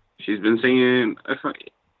 She's been singing,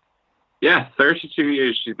 32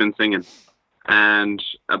 years she's been singing. And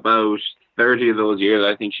about 30 of those years,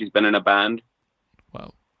 I think she's been in a band.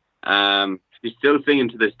 Wow. She's still singing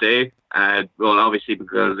to this day. Well, obviously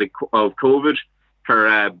because of COVID,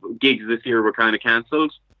 her gigs this year were kind of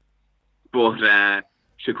cancelled. But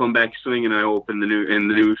she'll come back swinging, I hope, in the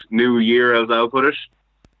new year, as I'll put it.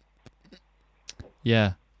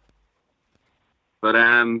 Yeah. But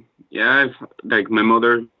like, my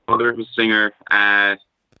mother was a singer.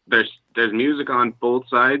 There's music on both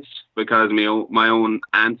sides because my own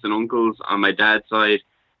aunts and uncles on my dad's side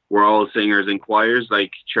were all singers in choirs,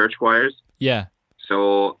 like church choirs. Yeah.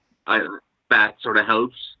 So that sort of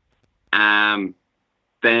helps. Then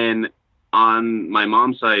on my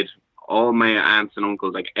mom's side, all my aunts and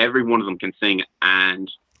uncles, like, every one of them can sing,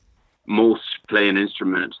 and most play an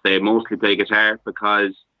instrument. They mostly play guitar,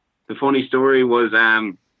 because the funny story was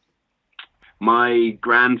my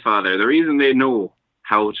grandfather, the reason they know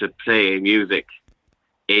how to play music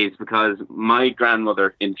is because my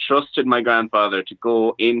grandmother entrusted my grandfather to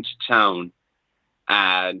go into town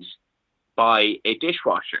and buy a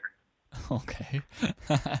dishwasher. Okay.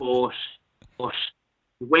 but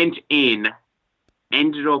went in,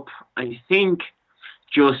 ended up, I think,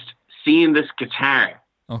 just seeing this guitar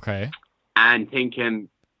Okay. and thinking,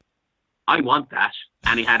 I want that.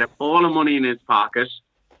 And he had a ball of money in his pocket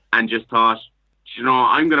and just thought,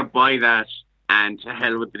 I'm going to buy that and to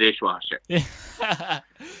hell with the dishwasher.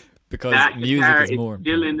 Because that music guitar is more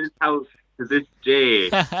still in important. his house to this day.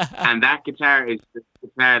 And that guitar is the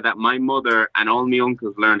guitar that my mother and all my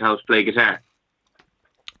uncles learned how to play guitar.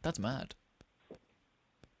 That's mad.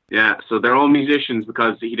 Yeah, so they're all musicians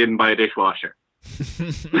because he didn't buy a dishwasher.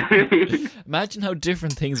 Imagine how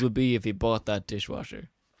different things would be if he bought that dishwasher.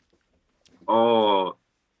 Oh,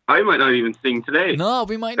 I might not even sing today. No,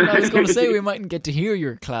 we mightn't. I was going to say we mightn't get to hear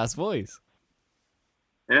your class voice.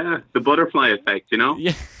 Yeah, the butterfly effect,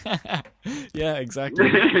 Yeah, yeah, exactly.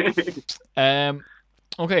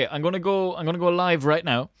 Okay, I'm gonna go live right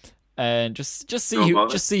now, and just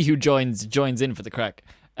see who joins in for the crack.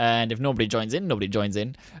 And if nobody joins in, nobody joins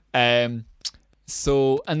in.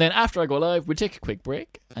 So, and then after I go live, we take a quick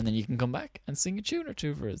break, and then you can come back and sing a tune or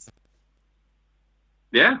two for us.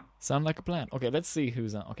 Yeah. Sound like a plan? Okay, let's see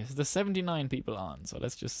who's on. Okay, so there's 79 people on, so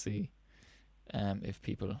let's just see if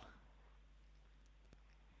people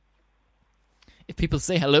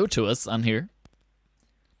say hello to us on here.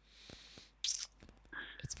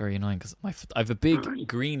 It's very annoying because I have a big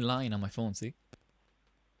green line on my phone. See,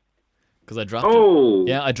 because I dropped it.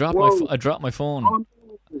 Yeah, I dropped my phone. Oh,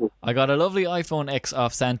 no. I got a lovely iPhone X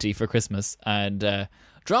off Santi for Christmas and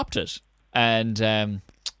dropped it. And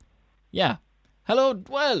yeah, hello.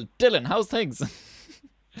 Well, Dylan, how's things?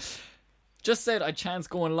 Just said I chance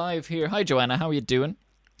going live here. Hi, Joanna. How are you doing?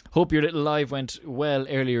 Hope your little live went well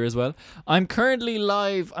earlier as well. I'm currently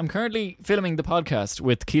live. I'm currently filming the podcast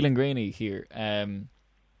with Keelan Graney here.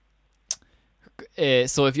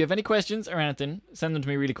 So if you have any questions or anything, send them to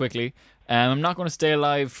me really quickly. I'm not going to stay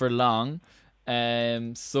alive for long.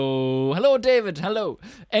 So hello, David. Hello.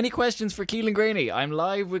 Any questions for Keelan Graney? I'm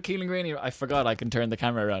live with Keelan Graney. I forgot I can turn the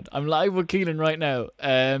camera around. I'm live with Keelan right now.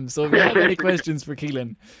 So if you have any questions for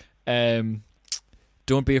Keelan,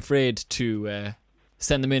 don't be afraid to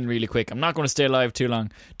send them in really quick. I'm not going to stay alive too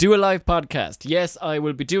long. Do a live podcast. Yes, I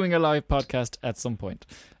will be doing a live podcast at some point.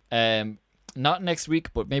 Not next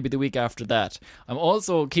week, but maybe the week after that. I'm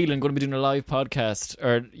also, Keelan, going to be doing a live podcast.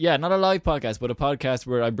 Or, yeah, not a live podcast, but a podcast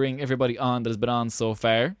where I bring everybody on that has been on so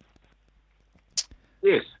far.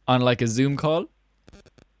 Yes. On like a Zoom call.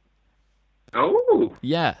 Oh.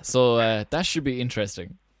 Yeah, so that should be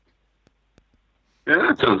interesting. Yeah,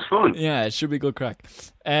 that sounds fun. Yeah, it should be good crack.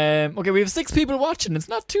 Okay, we have 6 people watching. It's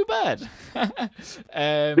not too bad.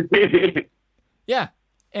 Yeah.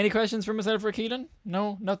 Any questions for myself or Keelan?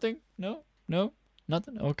 No? Nothing? No?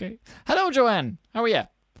 Nothing? Okay. Hello, Joanne. How are you?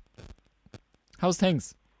 How's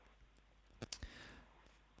things?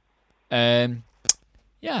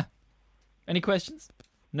 Yeah. Any questions?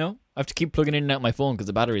 No? I have to keep plugging in and out my phone because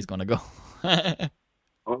the battery's going to go.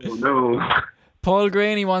 Oh, no. Paul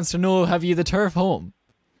Graney wants to know, have you the turf home?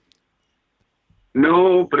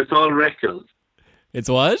 No, but it's all records. It's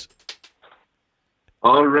what?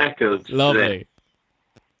 All records. Lovely.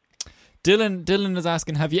 Dylan is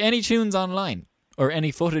asking, have you any tunes online? Or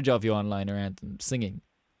any footage of you online or anything singing?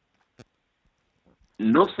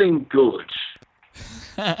 Nothing good.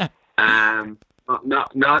 Not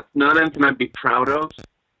anything I'd be proud of.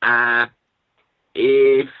 I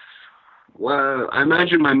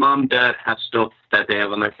imagine my mom and dad have stuff that they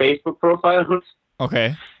have on their Facebook profiles.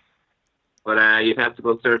 Okay. But you'd have to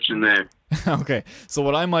go searching there. Okay. So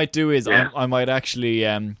what I might do is I might actually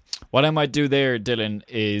what I might do there, Dylan,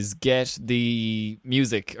 is get the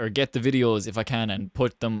music or get the videos if I can and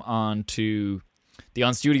put them onto the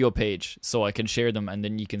On Studio page so I can share them and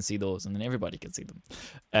then you can see those and then everybody can see them.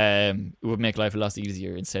 It would make life a lot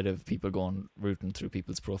easier instead of people going rooting through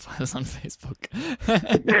people's profiles on Facebook.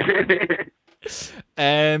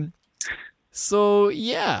 So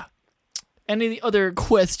yeah. Any other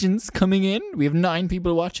questions coming in? We have 9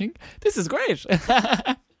 people watching. This is great.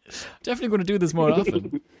 Definitely going to do this more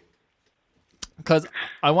often. Because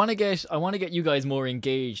I want to get you guys more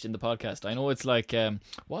engaged in the podcast. I know it's like,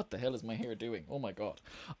 what the hell is my hair doing? Oh my god!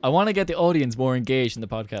 I want to get the audience more engaged in the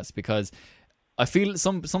podcast because I feel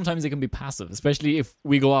sometimes it can be passive, especially if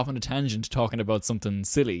we go off on a tangent talking about something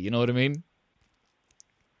silly. You know what I mean?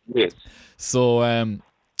 Yes. So I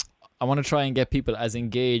want to try and get people as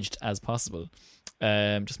engaged as possible.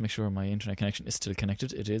 Just make sure my internet connection is still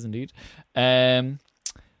connected. It is indeed.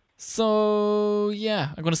 So, yeah,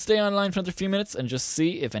 I'm going to stay online for another few minutes and just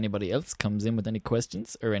see if anybody else comes in with any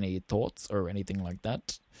questions or any thoughts or anything like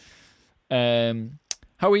that.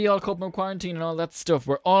 How are you all coping with quarantine and all that stuff?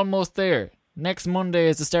 We're almost there. Next Monday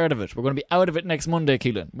is the start of it. We're going to be out of it next Monday,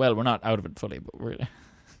 Keelan. Well, we're not out of it fully, but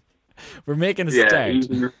we're making a start.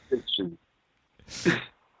 Easing restrictions.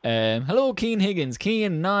 Hello, Cian Higgins,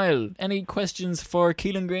 Cian, Niall. Any questions for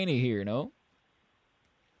Keelan Graney here? No.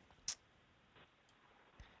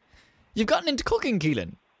 You've gotten into cooking,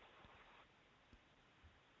 Keelan.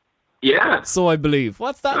 Yeah. So I believe.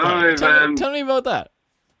 What's that? Like? Tell me about that.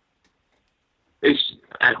 It's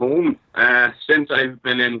at home. Since I've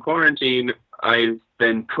been in quarantine, I've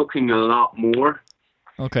been cooking a lot more.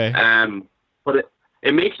 Okay. But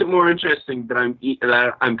it makes it more interesting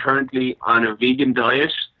that I'm currently on a vegan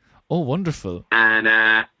diet. Oh, wonderful. And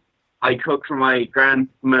I cook for my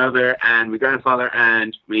grandmother and my grandfather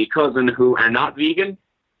and my cousin who are not vegan.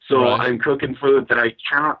 So Right. I'm cooking food that I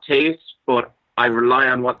cannot taste, but I rely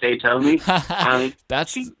on what they tell me.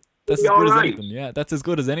 That's as good as anything. Yeah, that's as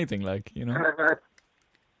good as anything. Like, you know.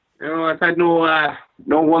 I've had no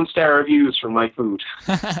 1-star reviews for my food.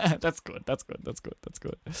 That's good.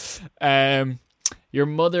 Your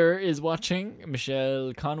mother is watching.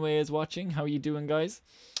 Michelle Conway is watching. How are you doing, guys?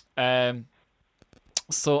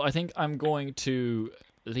 So I think I'm going to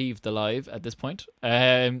leave the live at this point.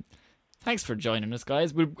 Thanks for joining us,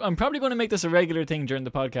 guys. I'm probably going to make this a regular thing during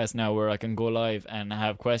the podcast now, where I can go live and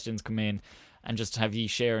have questions come in and just have you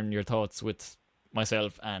sharing your thoughts with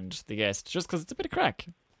myself and the guest, just because it's a bit of crack.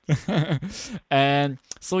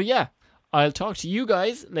 So yeah, I'll talk to you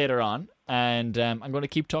guys later on, and I'm going to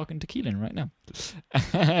keep talking to Keelan right now.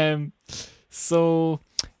 So,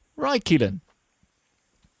 right, Keelan,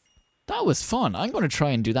 that was fun. I'm going to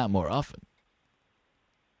try and do that more often.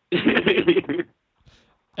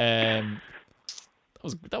 That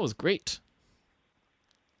was great.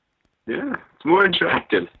 Yeah, it's more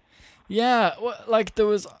interactive. Yeah, well, like I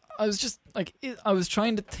was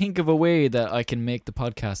trying to think of a way that I can make the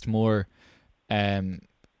podcast more, more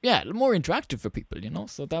interactive for people, you know.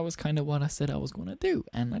 So that was kind of what I said I was going to do,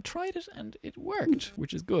 and I tried it, and it worked,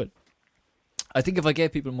 which is good. I think if I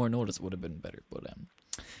gave people more notice, it would have been better. But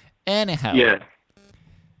anyhow, yeah.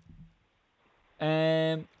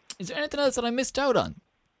 Is there anything else that I missed out on?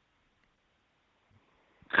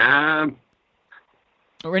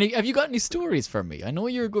 Or have you got any stories for me? I know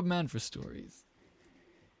you're a good man for stories.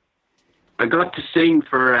 I got to sing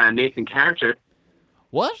for Nathan Carter.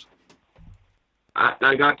 What?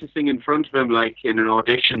 I got to sing in front of him, like in an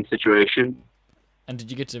audition situation. And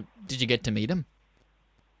did you get to meet him?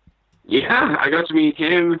 Yeah, I got to meet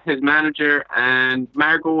him, his manager, and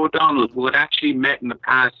Margot O'Donnell, who had actually met in the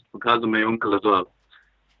past because of my uncle as well.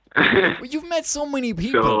 Well, you've met so many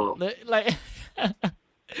people. Like,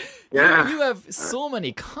 yeah, you have so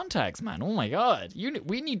many contacts, man. Oh my god,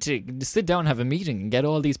 we need to sit down, have a meeting, and get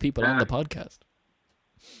all these people on the podcast.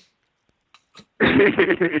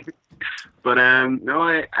 But no,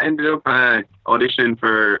 I ended up auditioning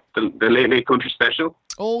for the Late Late Country Special.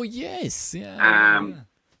 Oh yes, yeah.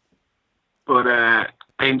 But I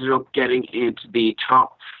ended up getting into the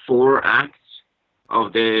top 4 acts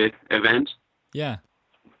of the event. Yeah.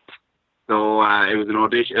 So it was an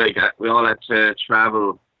audition. Like we all had to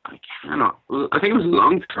travel. I think it was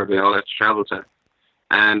Longford. We all had to travel to,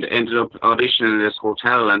 and ended up auditioning in this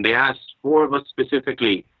hotel. And they asked 4 of us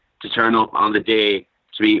specifically to turn up on the day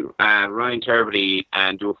to be Ryan Turbiddy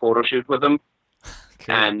and do a photo shoot with them,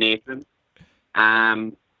 Cool. and Nathan.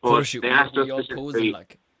 Photo But shoot. they asked us Were you all posing specifically.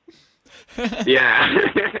 like?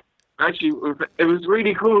 Yeah. Actually, it was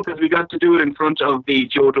really cool because we got to do it in front of the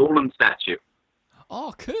Joe Dolan statue.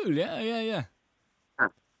 Oh, cool. Yeah.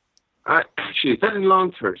 Actually, is that in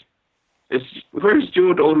Longford? Where's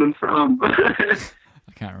Joe Dolan from? I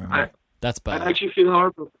can't remember. That's bad. I actually feel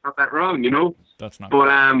horrible about that wrong, you know? That's not. But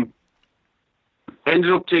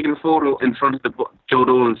ended up taking a photo in front of the Joe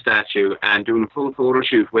Dolan statue and doing a full photo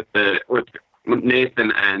shoot with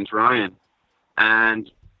Nathan and Ryan. And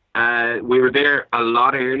we were there a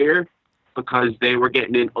lot earlier because they were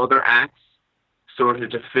getting in other acts sort of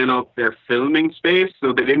to fill up their filming space.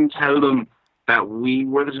 So they didn't tell them that we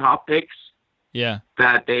were the top picks. Yeah.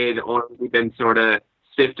 That they'd already been sort of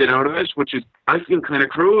sifted out of it, which is, I feel kind of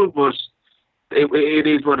cruel, but it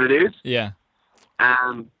is what it is. Yeah.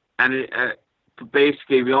 And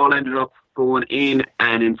basically we all ended up going in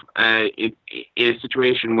and in a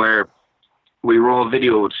situation where we were all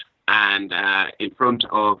videoed and in front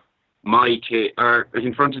of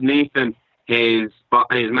in front of Nathan, his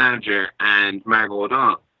manager, and Margot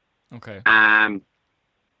O'Donnell. Okay. And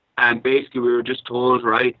basically we were just told,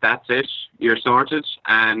 right, that's it, you're sorted,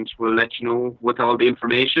 and we'll let you know with all the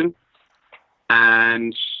information.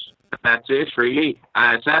 And that's it, really.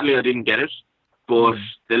 Sadly, I didn't get it. But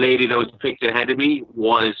the lady that was picked ahead of me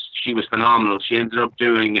she was phenomenal. She ended up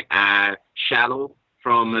doing Shallow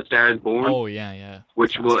from A Star Is Born. Oh, yeah.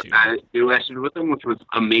 Which was duetted with them, which was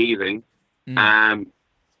amazing.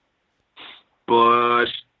 But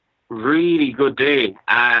really good day.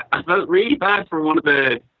 I felt really bad for one of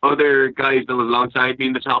the other guys that was alongside me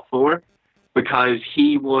in the top four, because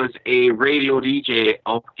he was a radio DJ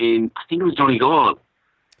up in, I think it was Donegal.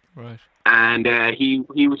 Right. And he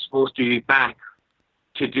was supposed to be back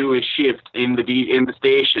to do his shift in the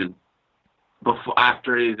station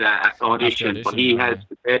after his audition, but he had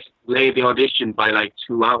delayed the audition by like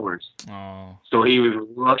 2 hours. Oh. So he was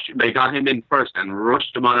rushed. They got him in first and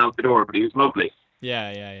rushed him on out the door, but he was lovely.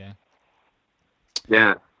 Yeah.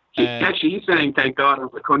 Yeah. Actually, he sang "Thank God I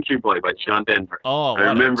Was a Country Boy" by John Denver. Oh, I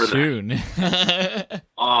remember that tune.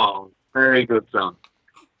 Oh, very good song.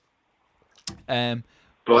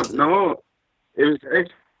 But no, it was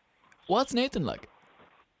great. What's Nathan like?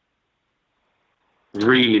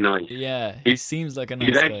 Really nice. Yeah, he seems like a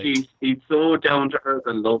nice guy. He's so down to earth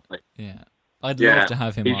and lovely. Yeah, I'd love to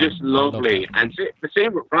have him He's on. just lovely. And the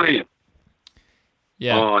same with Ryan.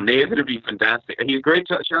 Yeah. Oh, Nathan would be fantastic. He's a great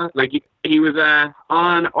shot. Like, he was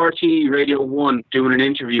on RT Radio 1 doing an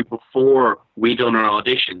interview before we done our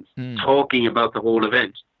auditions, talking about the whole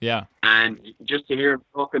event. Yeah. And just to hear him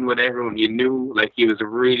talking with everyone, you knew, like, he was a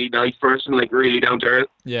really nice person, like, really down to earth.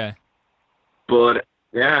 Yeah. But,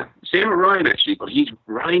 yeah, same with Ryan, actually. But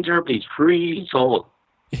Ryan Turpin, he's pretty tall.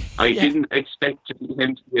 I didn't expect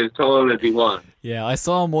him to be as tall as he was. Yeah, I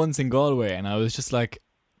saw him once in Galway, and I was just like,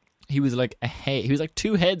 he was like he was like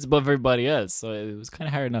 2 heads above everybody else, so it was kind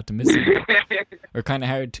of hard not to miss him, or kind of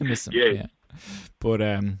hard to miss him. Yeah. But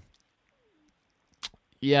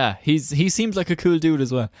yeah, he seems like a cool dude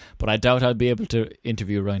as well. But I doubt I'd be able to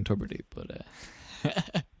interview Ryan Tubridy. But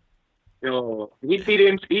no, he'd be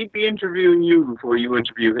interviewing you before you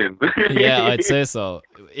interview him. Yeah, I'd say so,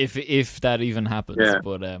 if that even happens. Yeah.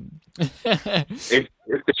 But if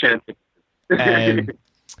the chance.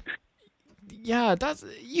 Yeah,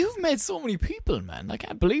 you've met so many people, man. I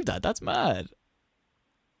can't believe that. That's mad.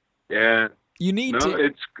 Yeah. You need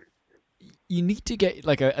to get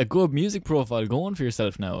like a good music profile going for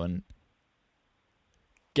yourself now, and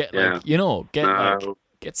get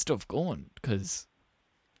get stuff going, because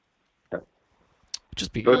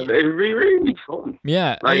just be. But it'd be really fun.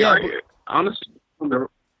 Yeah. Like, honestly,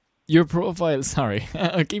 your profile. Sorry,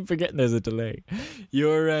 I keep forgetting there's a delay.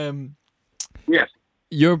 Yes.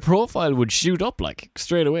 Your profile would shoot up like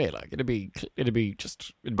straight away. Like it'd be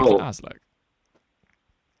class. Like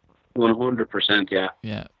 100%. Yeah.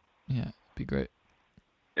 Yeah. It'd be great.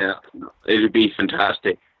 Yeah, it'd be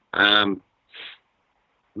fantastic.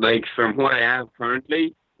 Like, from what I have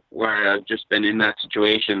currently, where I've just been in that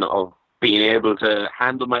situation of being able to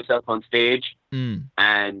handle myself on stage,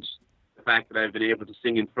 and the fact that I've been able to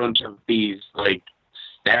sing in front of these like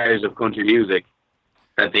stars of country music,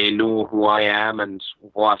 that they know who I am and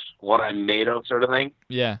what I'm made of, sort of thing.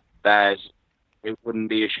 Yeah. That it wouldn't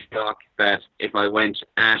be a shock that if I went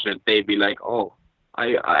at it, they'd be like, oh,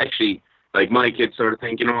 I actually, like, my kids sort of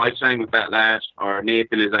think, I sang with that lad, or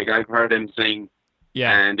Nathan is like, I've heard him sing.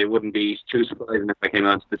 Yeah. And it wouldn't be too surprising if I came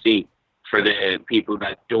onto the scene. For the people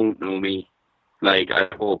that don't know me, like, I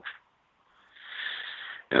hope.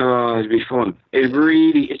 Oh, it'd be fun.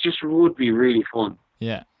 It just would be really fun.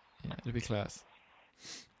 Yeah, it'd be class.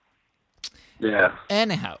 Yeah.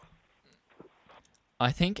 Anyhow,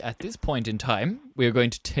 I think at this point in time, we are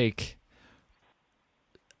going to take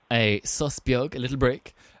a suspiog, a little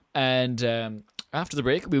break. And after the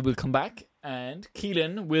break, we will come back and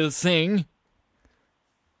Keelan will sing.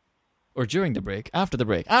 Or during the break, after the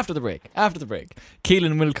break.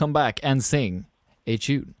 Keelan will come back and sing a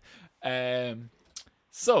tune.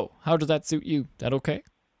 So, how does that suit you? That okay?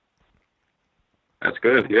 That's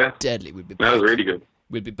good, yeah. Deadly, we'll be back. That was really good.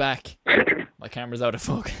 We'll be back. My camera's out of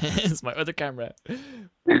focus. My other camera.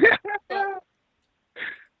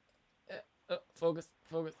 Focus.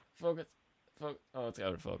 Oh, it's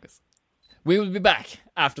out of focus. We will be back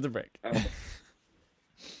after the break.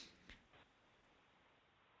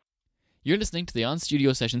 You're listening to the On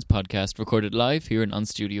Studio Sessions podcast, recorded live here in On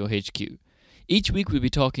Studio HQ. Each week we'll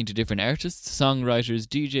be talking to different artists, songwriters,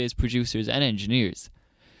 DJs, producers and engineers.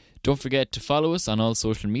 Don't forget to follow us on all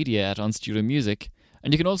social media at On Studio Music,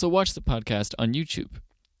 and you can also watch the podcast on YouTube.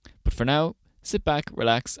 But for now, sit back,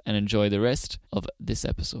 relax, and enjoy the rest of this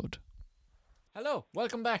episode. Hello,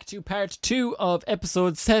 welcome back to part 2 of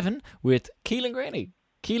episode 7 with Keelan Graney.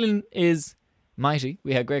 Keelan is mighty.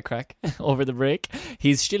 We had great crack over the break.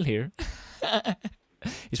 He's still here.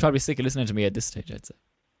 He's probably sick of listening to me at this stage, I'd say.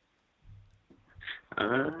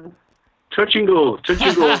 Touch and go.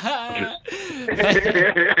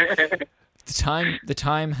 The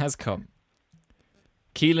time has come.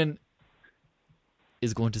 Keelan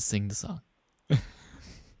is going to sing the song.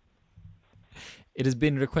 It has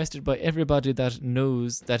been requested by everybody that knew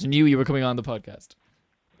you were coming on the podcast.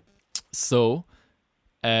 So,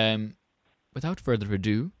 without further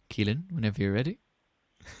ado, Keelan, whenever you're ready.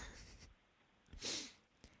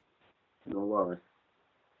 No worries.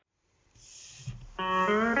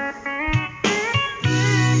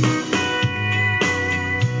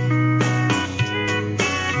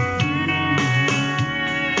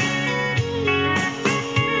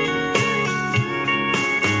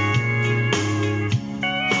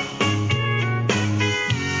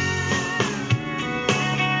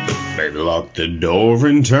 Baby, lock the door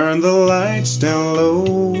and turn the lights down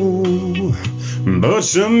low. Put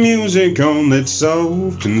some music on that's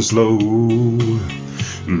soft and slow.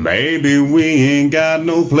 Baby, we ain't got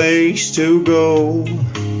no place to go.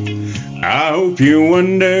 I hope you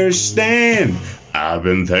understand. I've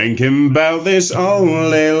been thinking about this all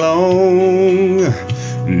day long.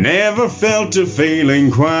 Never felt a feeling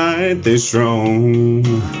quite this strong.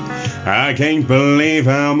 I can't believe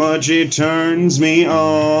how much it turns me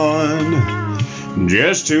on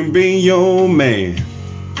just to be your man.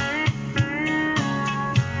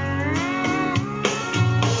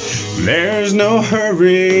 There's no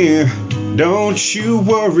hurry, don't you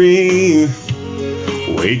worry.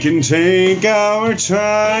 We can take our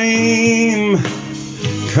time.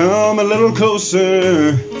 Come a little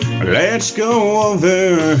closer, let's go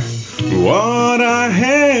over what I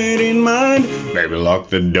had in mind. Baby, lock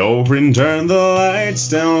the door and turn the lights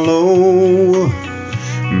down low.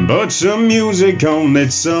 Put some music on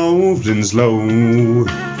that's soft and slow.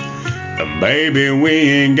 Baby, we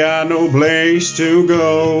ain't got no place to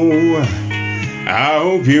go. I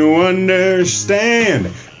hope you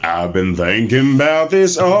understand. I've been thinking about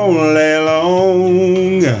this all day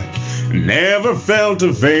long. Never felt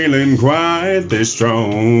a feeling quite this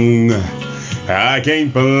strong. I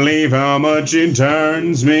can't believe how much it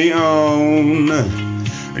turns me on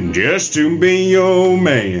just to be your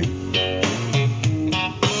man.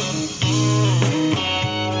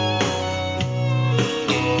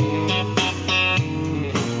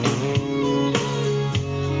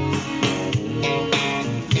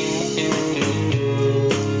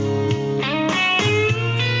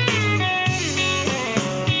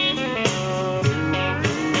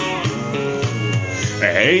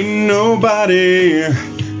 Ain't nobody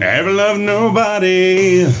ever loved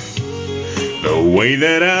nobody the way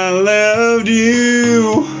that I loved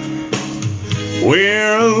you.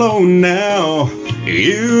 We're alone now,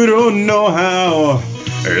 you don't know how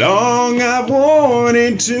long I've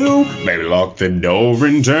wanted to. Baby, lock the door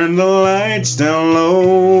and turn the lights down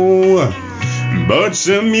low. Put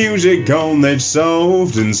some music on that's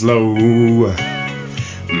soft and slow.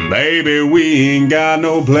 Baby, we ain't got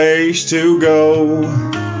no place to go.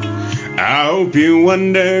 I hope you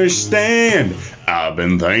understand. I've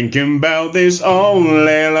been thinking about this all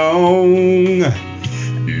day long.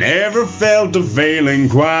 Never felt a feeling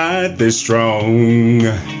quite this strong.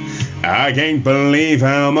 I can't believe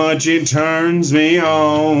how much it turns me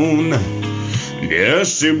on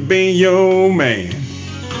just to be your man.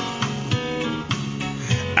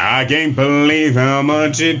 I can't believe how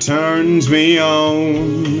much it turns me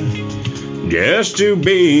on just to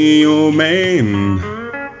be your man.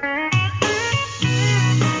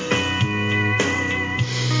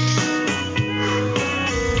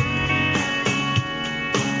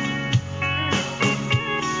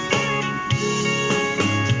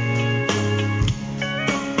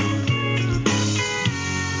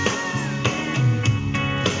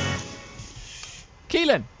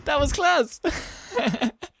 Keelan, that was class.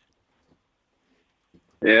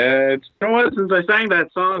 Yeah, it's been a while since I sang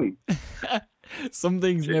that song. Some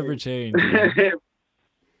things never change. It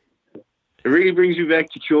really brings you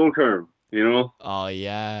back to Kjolkurm, you know? Oh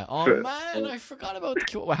yeah. Oh man, I forgot about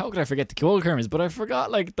the well, how could I forget the Kjolkurms? But I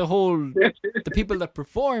forgot like the people that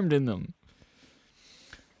performed in them.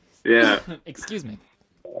 Yeah. Excuse me.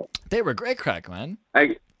 They were great crack, man.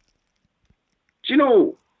 Do you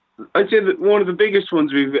know? I'd say that one of the biggest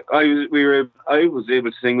ones I was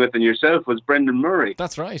able to sing with and yourself was Brendan Murray.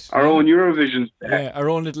 That's right. Our own Eurovision star. Yeah, our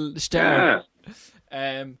own little star.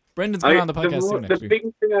 Yeah. Brendan's been on the podcast soon, actually. The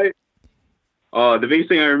biggest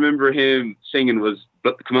thing I remember him singing was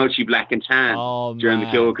 "Come Out Ye Black and Tan" during the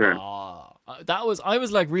Kjolkurm. I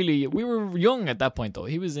was like really. We were young at that point though.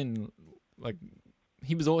 He was in like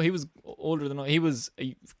he was older than us. He was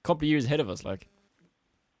a couple of years ahead of us. Like.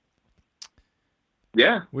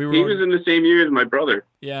 Yeah, he was in the same year as my brother.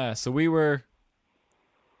 Yeah, so we were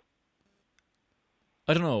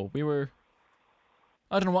I don't know.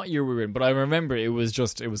 I don't know what year we were in, but I remember it was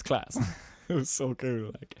class. It was so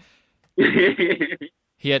cool. Like,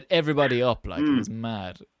 he had everybody up. Like, it was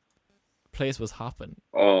mad. Place was hopping.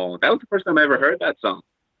 Oh, that was the first time I ever heard that song.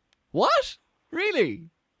 What? Really?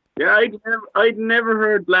 Yeah, I'd never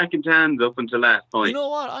heard Black and Tans up until last point. You know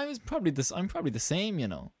what? I'm probably the same, you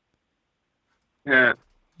know. Yeah.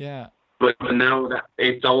 Yeah. But now that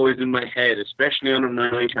it's always in my head, especially on a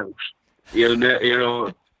night out. You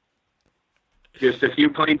know, just a few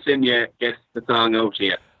points in, you get the song out to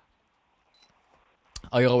you.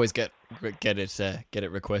 I always get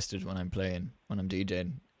it requested when I'm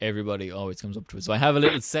DJing. Everybody always comes up to it. So I have a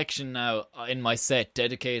little section now in my set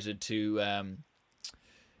dedicated to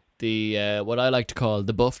the what I like to call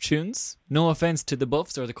the buff tunes. No offense to the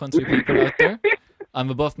buffs or the country people out there. I'm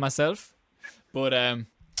a buff myself, but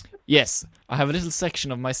yes, I have a little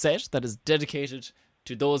section of my set that is dedicated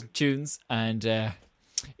to those tunes, and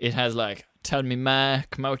it has like Tell Me Ma,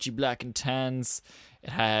 Kamauchi Black and Tans. It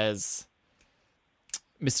has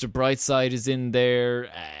Mr. Brightside is in there.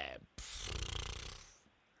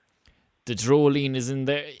 The Drolene is in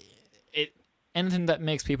there. Anything that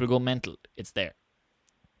makes people go mental, it's there.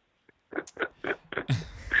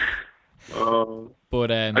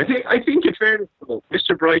 But I think it's fair to say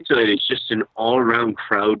Mr. Brightside is just an all-round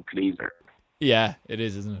crowd pleaser. Yeah, it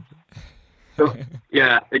is, isn't it? So,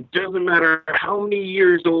 yeah, it doesn't matter how many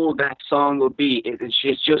years old that song will be. It's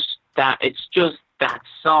just that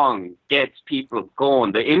song gets people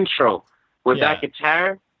going. The intro with that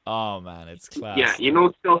guitar. Oh man, it's class. Yeah, you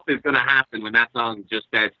know stuff is gonna happen when that song just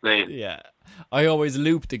starts playing. Yeah, I always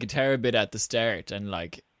loop the guitar bit at the start and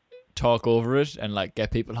like talk over it and like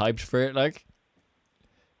get people hyped for it. Like,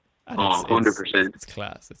 and 100%. It's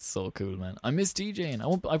class. It's so cool, man. I miss DJing.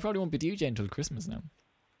 I probably won't be DJing until Christmas now.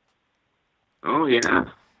 Oh yeah,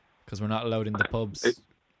 because we're not allowed in the pubs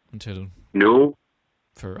until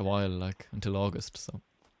for a while, like until August. So.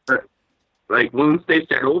 Like once they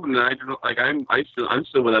start opening, I don't know. Like I'm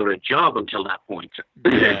still without a job until that point.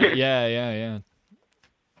 Yeah.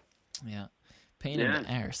 Pain in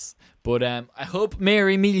the arse. But I hope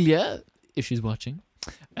Mary Amelia, if she's watching,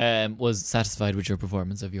 was satisfied with your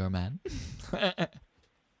performance of Your Man.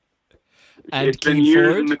 And it's been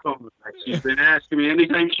years in the coming. Like, she's been asking me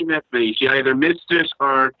anytime she met me. She either missed it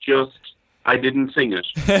or just I didn't sing it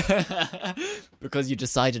because you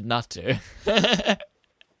decided not to.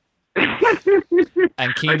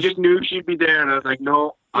 And I just knew she'd be there, and I was like,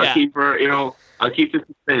 "No, I'll keep her. I'll keep the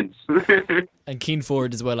suspense." And Keen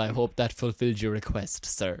Ford as well. I hope that fulfilled your request,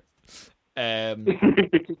 sir.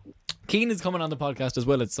 Keen is coming on the podcast as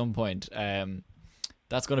well at some point.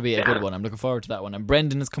 That's going to be a good one. I'm looking forward to that one. And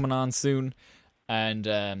Brendan is coming on soon, and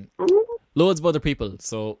loads of other people.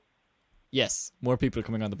 So, yes, more people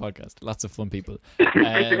coming on the podcast. Lots of fun people.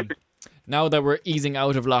 Now that we're easing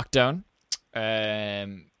out of lockdown.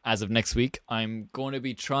 As of next week, I'm going to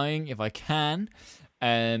be trying, if I can,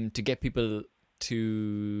 to get people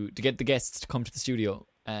to get the guests to come to the studio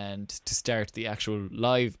and to start the actual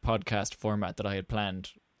live podcast format that I had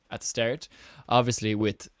planned at the start. Obviously,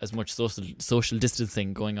 with as much social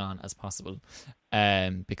distancing going on as possible,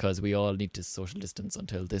 because we all need to social distance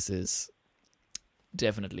until this is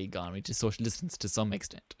definitely gone. We need to social distance to some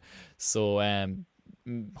extent. So,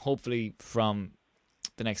 hopefully, from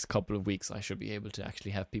the next couple of weeks I should be able to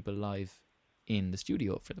actually have people live in the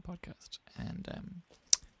studio for the podcast, and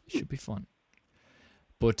it should be fun.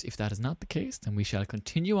 But if that is not the case, then we shall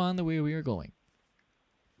continue on the way we are going.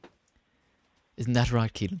 Isn't that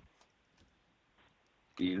right, Keelan?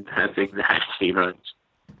 That's exactly right.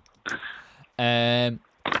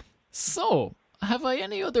 So have I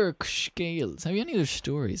any other scales? Have you any other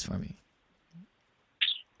stories for me?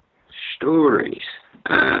 Stories.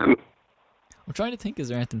 I'm trying to think, is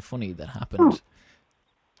there anything funny that happened?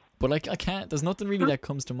 But like, I can't, there's nothing really that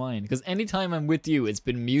comes to mind. Because anytime I'm with you, it's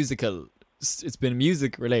been musical. It's been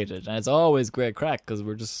music related. And it's always great crack because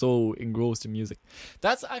we're just so engrossed in music.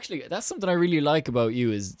 That's something I really like about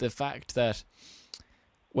you, is the fact that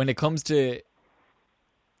when it comes to,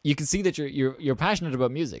 you can see that you're passionate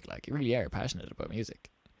about music. Like, you really are passionate about music.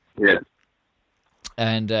 Yeah.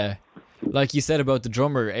 And, like you said about the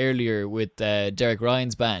drummer earlier with Derek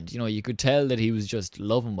Ryan's band, you could tell that he was just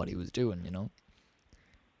loving what he was doing,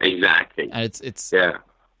 Exactly. And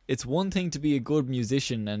it's one thing to be a good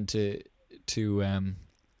musician and to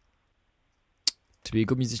be a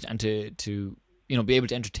good musician and to be able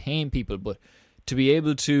to entertain people, but to be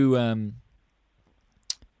able to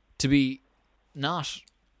be not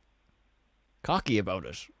cocky about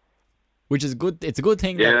it. Which is good. It's a good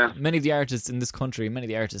thing that many of the artists in this country, many of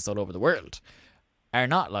the artists all over the world, are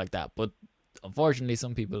not like that. But unfortunately,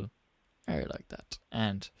 some people are like that,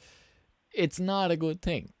 and it's not a good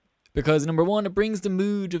thing because number one, it brings the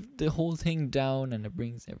mood of the whole thing down, and it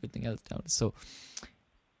brings everything else down. So,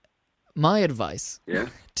 my advice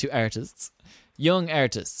to artists, young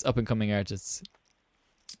artists, up and coming artists,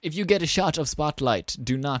 if you get a shot of spotlight,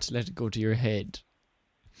 do not let it go to your head.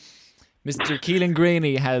 Mr. Keelan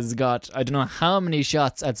Graney has got, I don't know how many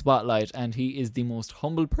shots at spotlight, and he is the most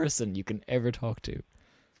humble person you can ever talk to.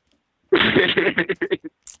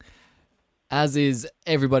 As is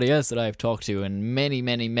everybody else that I've talked to, and many,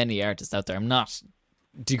 many, many artists out there. I'm not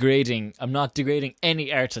degrading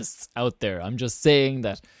any artists out there. I'm just saying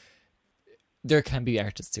that there can be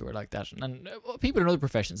artists who are like that, and people in other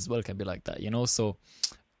professions as well can be like that, you know. So,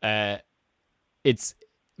 it's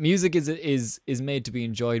music is made to be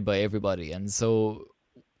enjoyed by everybody, and so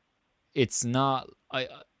it's not.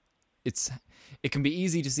 It can be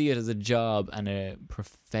easy to see it as a job and a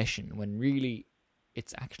profession when really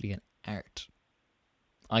it's actually an art,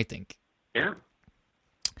 I think. Yeah.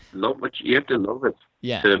 Love it. You have to love it.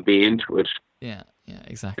 Yeah. To be into it. Yeah,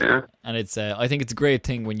 exactly. Yeah. And it's I think it's a great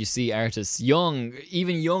thing when you see artists,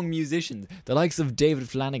 even young musicians, the likes of David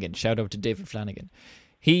Flanagan. Shout out to David Flanagan.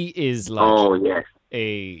 He is like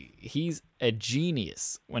he's a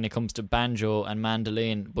genius when it comes to banjo and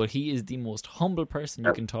mandolin, but he is the most humble person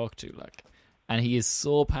you can talk to, like, and he is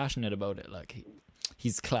so passionate about it. Like,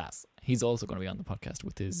 he's class. He's also going to be on the podcast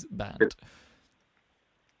with his band.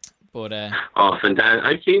 But fantastic!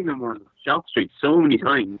 I've seen them on Shop Street so many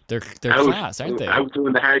times. They're class, aren't they? Out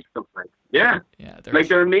doing the hard stuff, like yeah,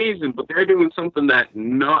 they're amazing. But they're doing something that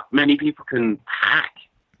not many people can hack.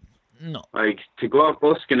 No, like to go out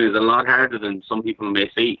busking is a lot harder than some people may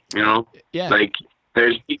see. You know, yeah. Like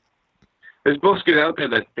there's buskers out there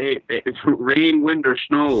that they rain, wind, or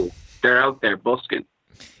snow, they're out there busking.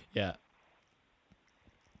 Yeah.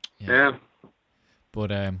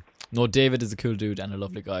 But no, David is a cool dude and a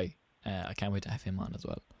lovely guy. I can't wait to have him on as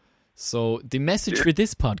well. So the message for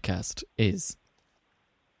this podcast is: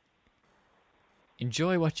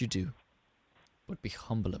 enjoy what you do, but be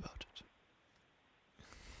humble about it.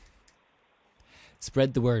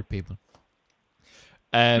 Spread the word, people.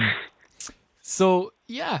 So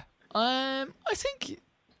yeah, I think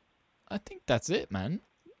that's it, man.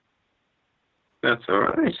 That's all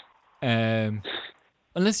right.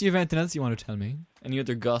 Unless you have anything else you want to tell me, any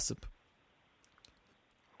other gossip.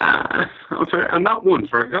 I'm not one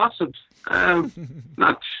for gossip.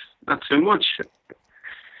 Not too much.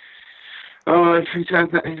 Oh, I think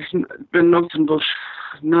it's been nothing but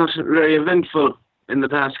not very eventful in the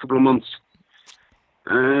past couple of months.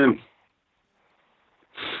 The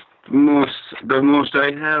most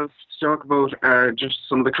I have to talk about are just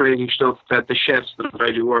some of the crazy stuff that the chefs that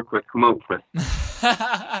I do work with come out with.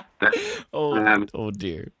 Oh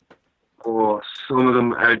dear. Oh, some of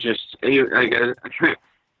them are just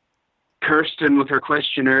Kirsten with her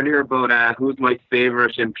question earlier about who's my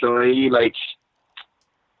favorite employee. Like,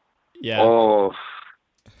 yeah. Oh,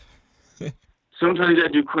 sometimes I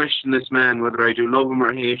do question this man whether I do love him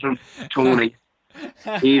or hate him. Tony,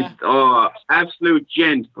 he's absolute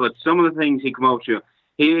gent. But some of the things he come out to,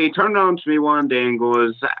 he turned on to me one day and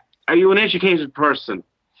goes, "Are you an educated person?"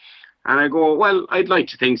 And I go, "Well, I'd like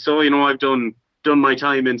to think so. You know, I've done my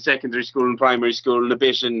time in secondary school and primary school and a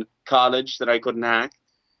bit in college that I couldn't hack."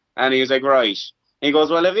 And he was like, "Right." He goes,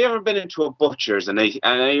 "Well, have you ever been into a butcher's?" And I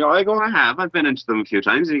go, "I have. I've been into them a few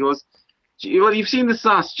times." And he goes, "Well, you've seen the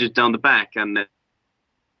sausages down the back and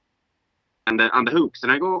on the hooks."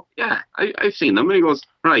 And I go, "Yeah, I've seen them." And he goes,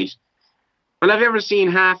 "Right. Well, have you ever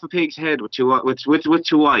seen half a pig's head with two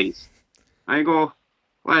eyes?" I go,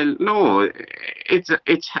 "Well, no, it's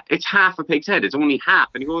half a pig's head. It's only half."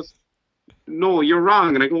 And he goes, "No, you're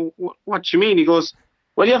wrong." And I go, What do you mean?" He goes,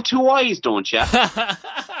 "Well, you have two eyes, don't you?"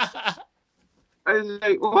 I was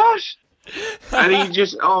like, "What?" And he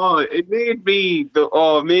just, it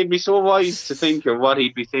made me so wise to think of what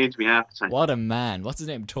he'd be saying to me half the time. What a man. What's his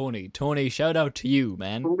name? Tony. Tony, shout out to you,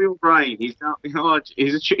 man. Tony O'Brien. He's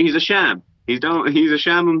a sham. He's a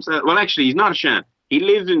sham himself. Well, actually, he's not a sham. He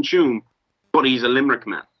lives in Tuam, but he's a Limerick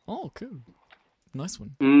man. Oh, cool. Nice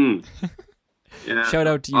one. Yeah. Shout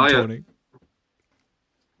out to you, Tony.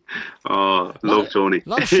 Oh, love Tony. A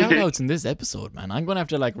lot of shout outs in this episode, man. I'm going to have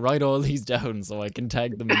to write all these down so I can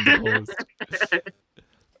tag them in the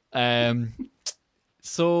post.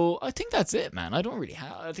 So I think that's it, man. I don't really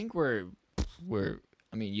have, I think we're,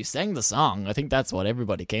 I mean, you sang the song. I think that's what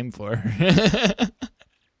everybody came for.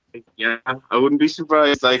 Yeah, I wouldn't be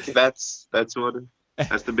surprised. Like, that's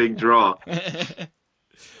the big draw.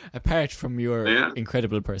 Apart from your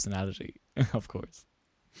incredible personality, of course.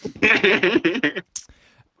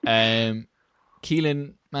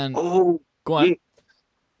 Keelan, man, Oh, go on. yeah.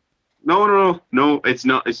 No. It's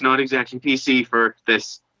not. It's not exactly PC for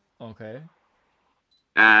this. Okay.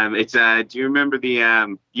 It's Do you remember the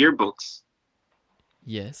yearbooks?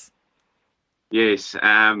 Yes. Yes.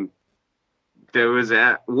 There was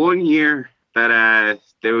 1 year that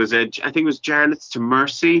there was I think it was Jarlath's to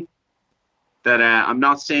Mercy. That I'm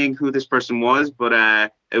not saying who this person was, but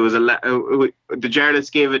it was the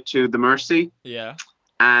Jarlaths gave it to the Mercy. Yeah.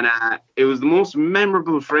 And it was the most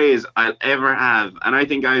memorable phrase I'll ever have. And I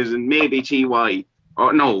think I was in maybe TY.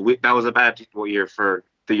 Oh, no, that was a bad year for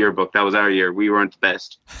the yearbook. That was our year. We weren't the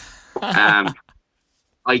best. I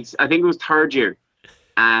think it was third year.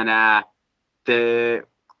 And the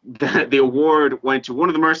award went to one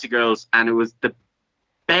of the Mercy girls, and it was the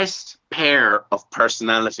best pair of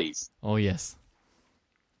personalities. Oh, yes.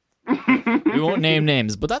 We won't name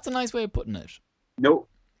names, but that's a nice way of putting it. No.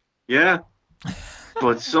 Yeah.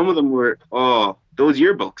 But some of them were, those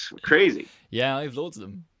yearbooks were crazy. Yeah, I have loads of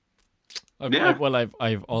them. Yeah.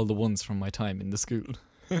 I've all the ones from my time in the school.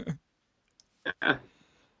 Yeah.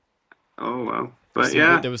 Oh, wow. But Some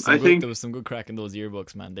yeah, good- there was some good crack in those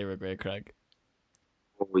yearbooks, man. They were great crack.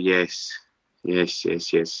 Oh, yes.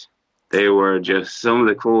 They were just some of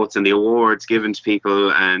the quotes and the awards given to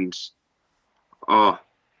people, and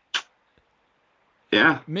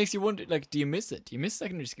yeah. Makes you wonder, like, do you miss it? Do you miss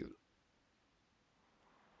secondary school?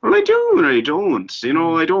 Well, I do and I don't. You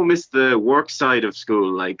know, I don't miss the work side of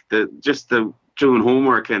school, like the doing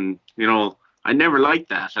homework, and I never liked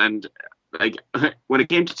that. And like when it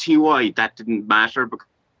came to TY, that didn't matter because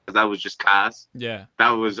that was just class. Yeah.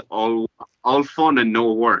 That was all fun and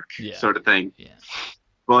no work, sort of thing. Yeah.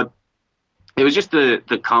 But it was just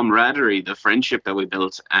the camaraderie, the friendship that we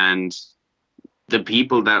built, and the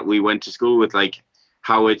people that we went to school with, like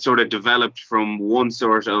how it sort of developed from one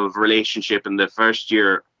sort of relationship in the first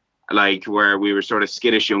year, like where we were sort of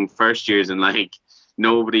skittish young first years, and like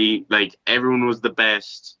nobody, like everyone was the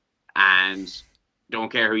best, and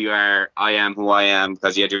don't care who you are, I am who I am,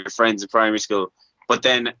 because you had your friends in primary school. But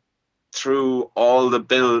then through all the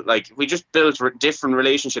build, like we just built different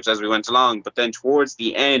relationships as we went along. But then towards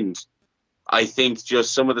the end, I think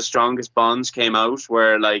just some of the strongest bonds came out,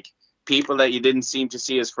 where like people that you didn't seem to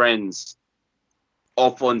see as friends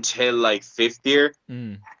up until like fifth year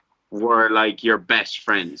were like your best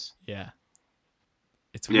friends. Yeah.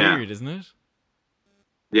 It's weird, isn't it?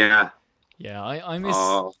 Yeah. Yeah, I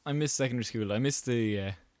miss secondary school. I miss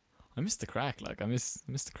the crack. Like I miss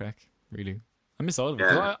the crack, really. I miss all of it.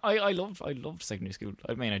 Yeah. I loved secondary school.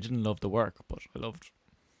 I mean, I didn't love the work, but I loved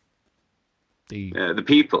the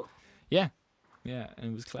people. Yeah, and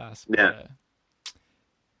it was class. Yeah. But,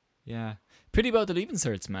 yeah. Pity about the leaving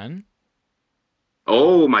certs, man.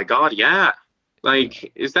 Oh my god, yeah.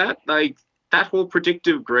 Like, is that like that whole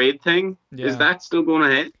predictive grade thing? Yeah. Is that still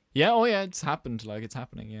going ahead? Yeah, oh yeah, it's happened. Like it's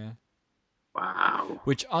happening, yeah. Wow.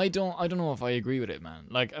 Which I don't know if I agree with it, man.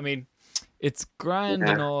 Like, I mean, it's grand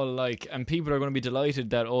and all, like, and people are going to be delighted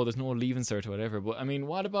that there's no leaving cert or whatever. But I mean,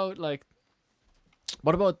 what about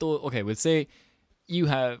though? Okay, we'll say you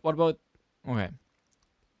have. What about? Okay,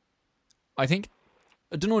 I think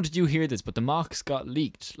I don't know. Did you hear this? But the mocks got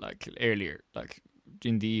leaked like earlier, like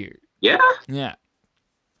in the year. Yeah. Yeah.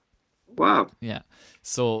 Wow. Yeah.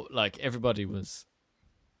 So like everybody was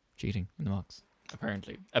cheating in the mocks,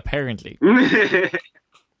 apparently.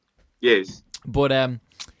 Yes. But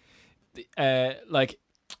like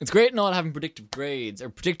it's great not having predicted grades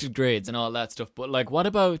and all that stuff. But like, what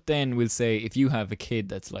about then? We'll say if you have a kid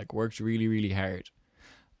that's like worked really, really hard,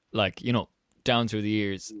 like down through the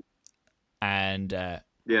years, and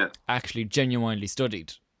actually genuinely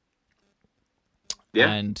studied,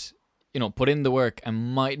 and put in the work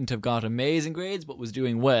and mightn't have got amazing grades, but was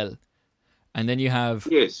doing well, and then you have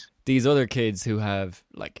these other kids who have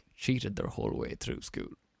like cheated their whole way through school,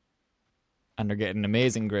 and they're getting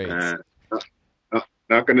amazing grades.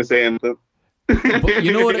 Not going to say anything. But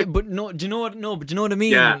you know what? But no, do you know what? No, but you know what I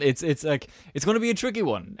mean. Yeah. It's like it's going to be a tricky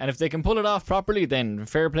one, and if they can pull it off properly, then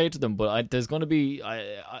fair play to them. But there's going to be,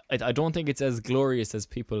 I don't think it's as glorious as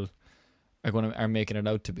people are making it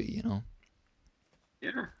out to be.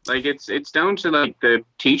 Yeah, like it's down to like the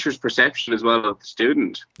teacher's perception as well of the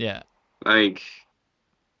student. Yeah. Like,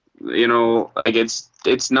 like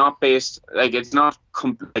it's not based, like it's not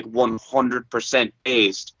 100%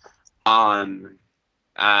 based on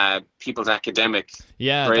people's academic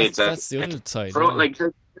grades. That's the other side.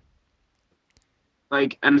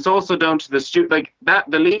 And it's also down to the student. Like that,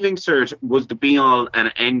 the leaving cert was the be all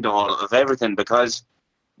and end all of everything, because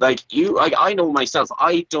I know myself,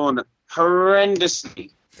 I done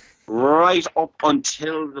horrendously right up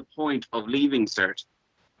until the point of leaving cert,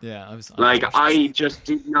 Yeah, I was Like, I just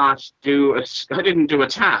did not do I didn't do a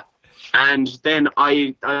tap. And then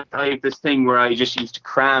I have this thing where I just used to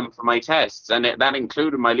cram for my tests, and that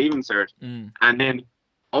included my Leaving Cert. And then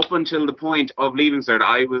up until the point of Leaving Cert,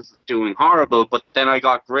 I was doing horrible, but then I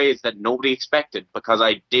got grades that nobody expected because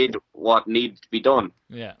I did what needed to be done.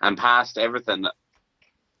 Yeah. And passed everything.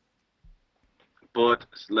 But,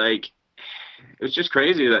 like, it's just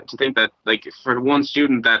crazy to think that, like, for one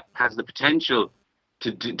student that has the potential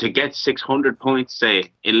to get 600 points,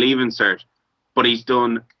 say, in Leaving Cert, but he's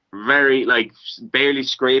done very, like, barely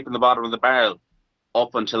scraping the bottom of the barrel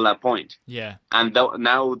up until that point. Yeah. And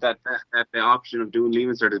now that the option of doing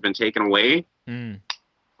Leaving Cert has been taken away,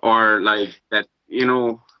 or, like, that, you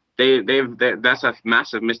know, that's a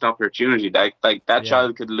massive missed opportunity. That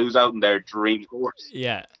child could lose out on their dream course.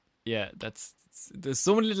 Yeah. There's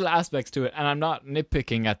so many little aspects to it, and I'm not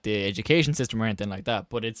nitpicking at the education system or anything like that,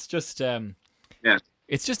 but it's just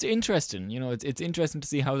it's just interesting, you know. It's interesting to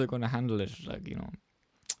see how they're going to handle it, like, you know.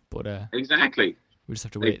 But exactly, we just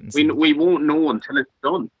have to wait and see. We won't know until it's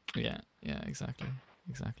done. Yeah, exactly.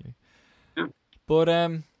 Yeah. But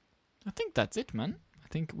I think that's it, man. I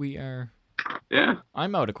think we are. Yeah.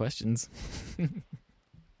 I'm out of questions.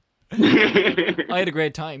 I had a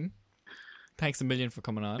great time. Thanks a million for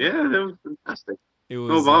coming on. Yeah, that was fantastic. It was,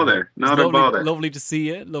 no bother. Not a bother. Lovely to see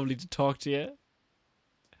you. Lovely to talk to you.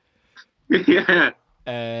 Yeah.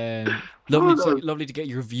 Lovely to get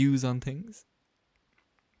your views on things.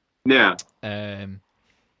 Yeah.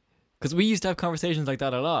 Because we used to have conversations like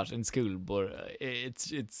that a lot in school, but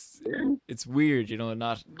it's weird, you know,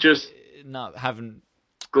 not having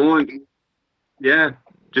going. Yeah.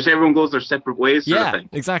 Just everyone goes their separate ways. Sort of thing.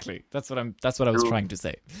 Exactly. That's what I was trying to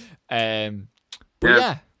say. But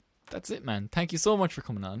yeah, that's it, man. Thank you so much for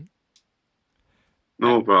coming on.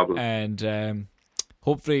 No problem. And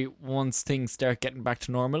hopefully, once things start getting back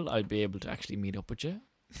to normal, I'll be able to actually meet up with you,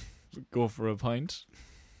 go for a pint.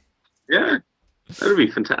 Yeah, that'd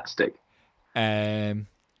be fantastic. Great.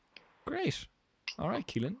 All right,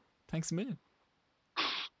 Keelan. Thanks a million.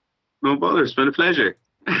 No bother. It's been a pleasure.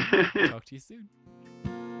 Talk to you soon.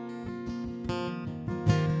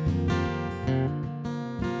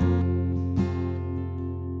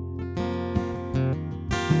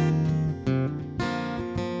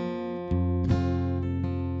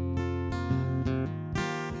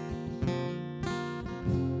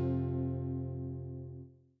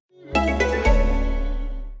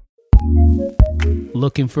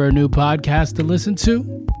 Looking for a new podcast to listen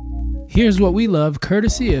to? Here's what we love,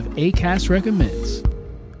 courtesy of Acast Recommends.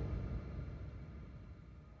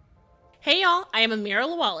 Hey y'all, I am Amira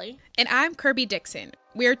Lawali. And I'm Kirby Dixon.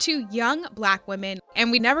 We are two young Black women,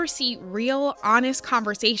 and we never see real, honest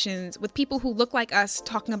conversations with people who look like us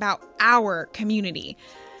talking about our community.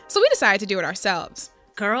 So we decided to do it ourselves.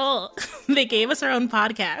 Girl, they gave us our own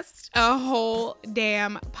podcast. A whole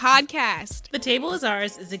damn podcast. The Table Is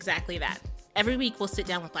Ours is exactly that. Every week we'll sit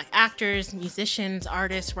down with Black actors, musicians,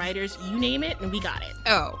 artists, writers, you name it, and we got it.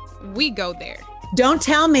 Oh, we go there. Don't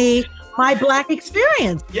tell me my Black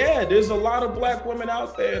experience. Yeah, there's a lot of Black women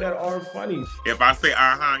out there that are funny. If I say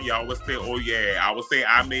y'all would say, oh yeah. I would say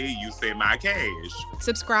I made, you say my cash.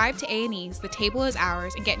 Subscribe to A&E's The Table Is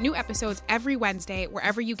Ours and get new episodes every Wednesday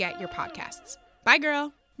wherever you get your podcasts. Bye,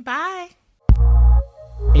 girl. Bye.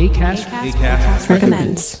 Acast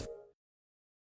recommends.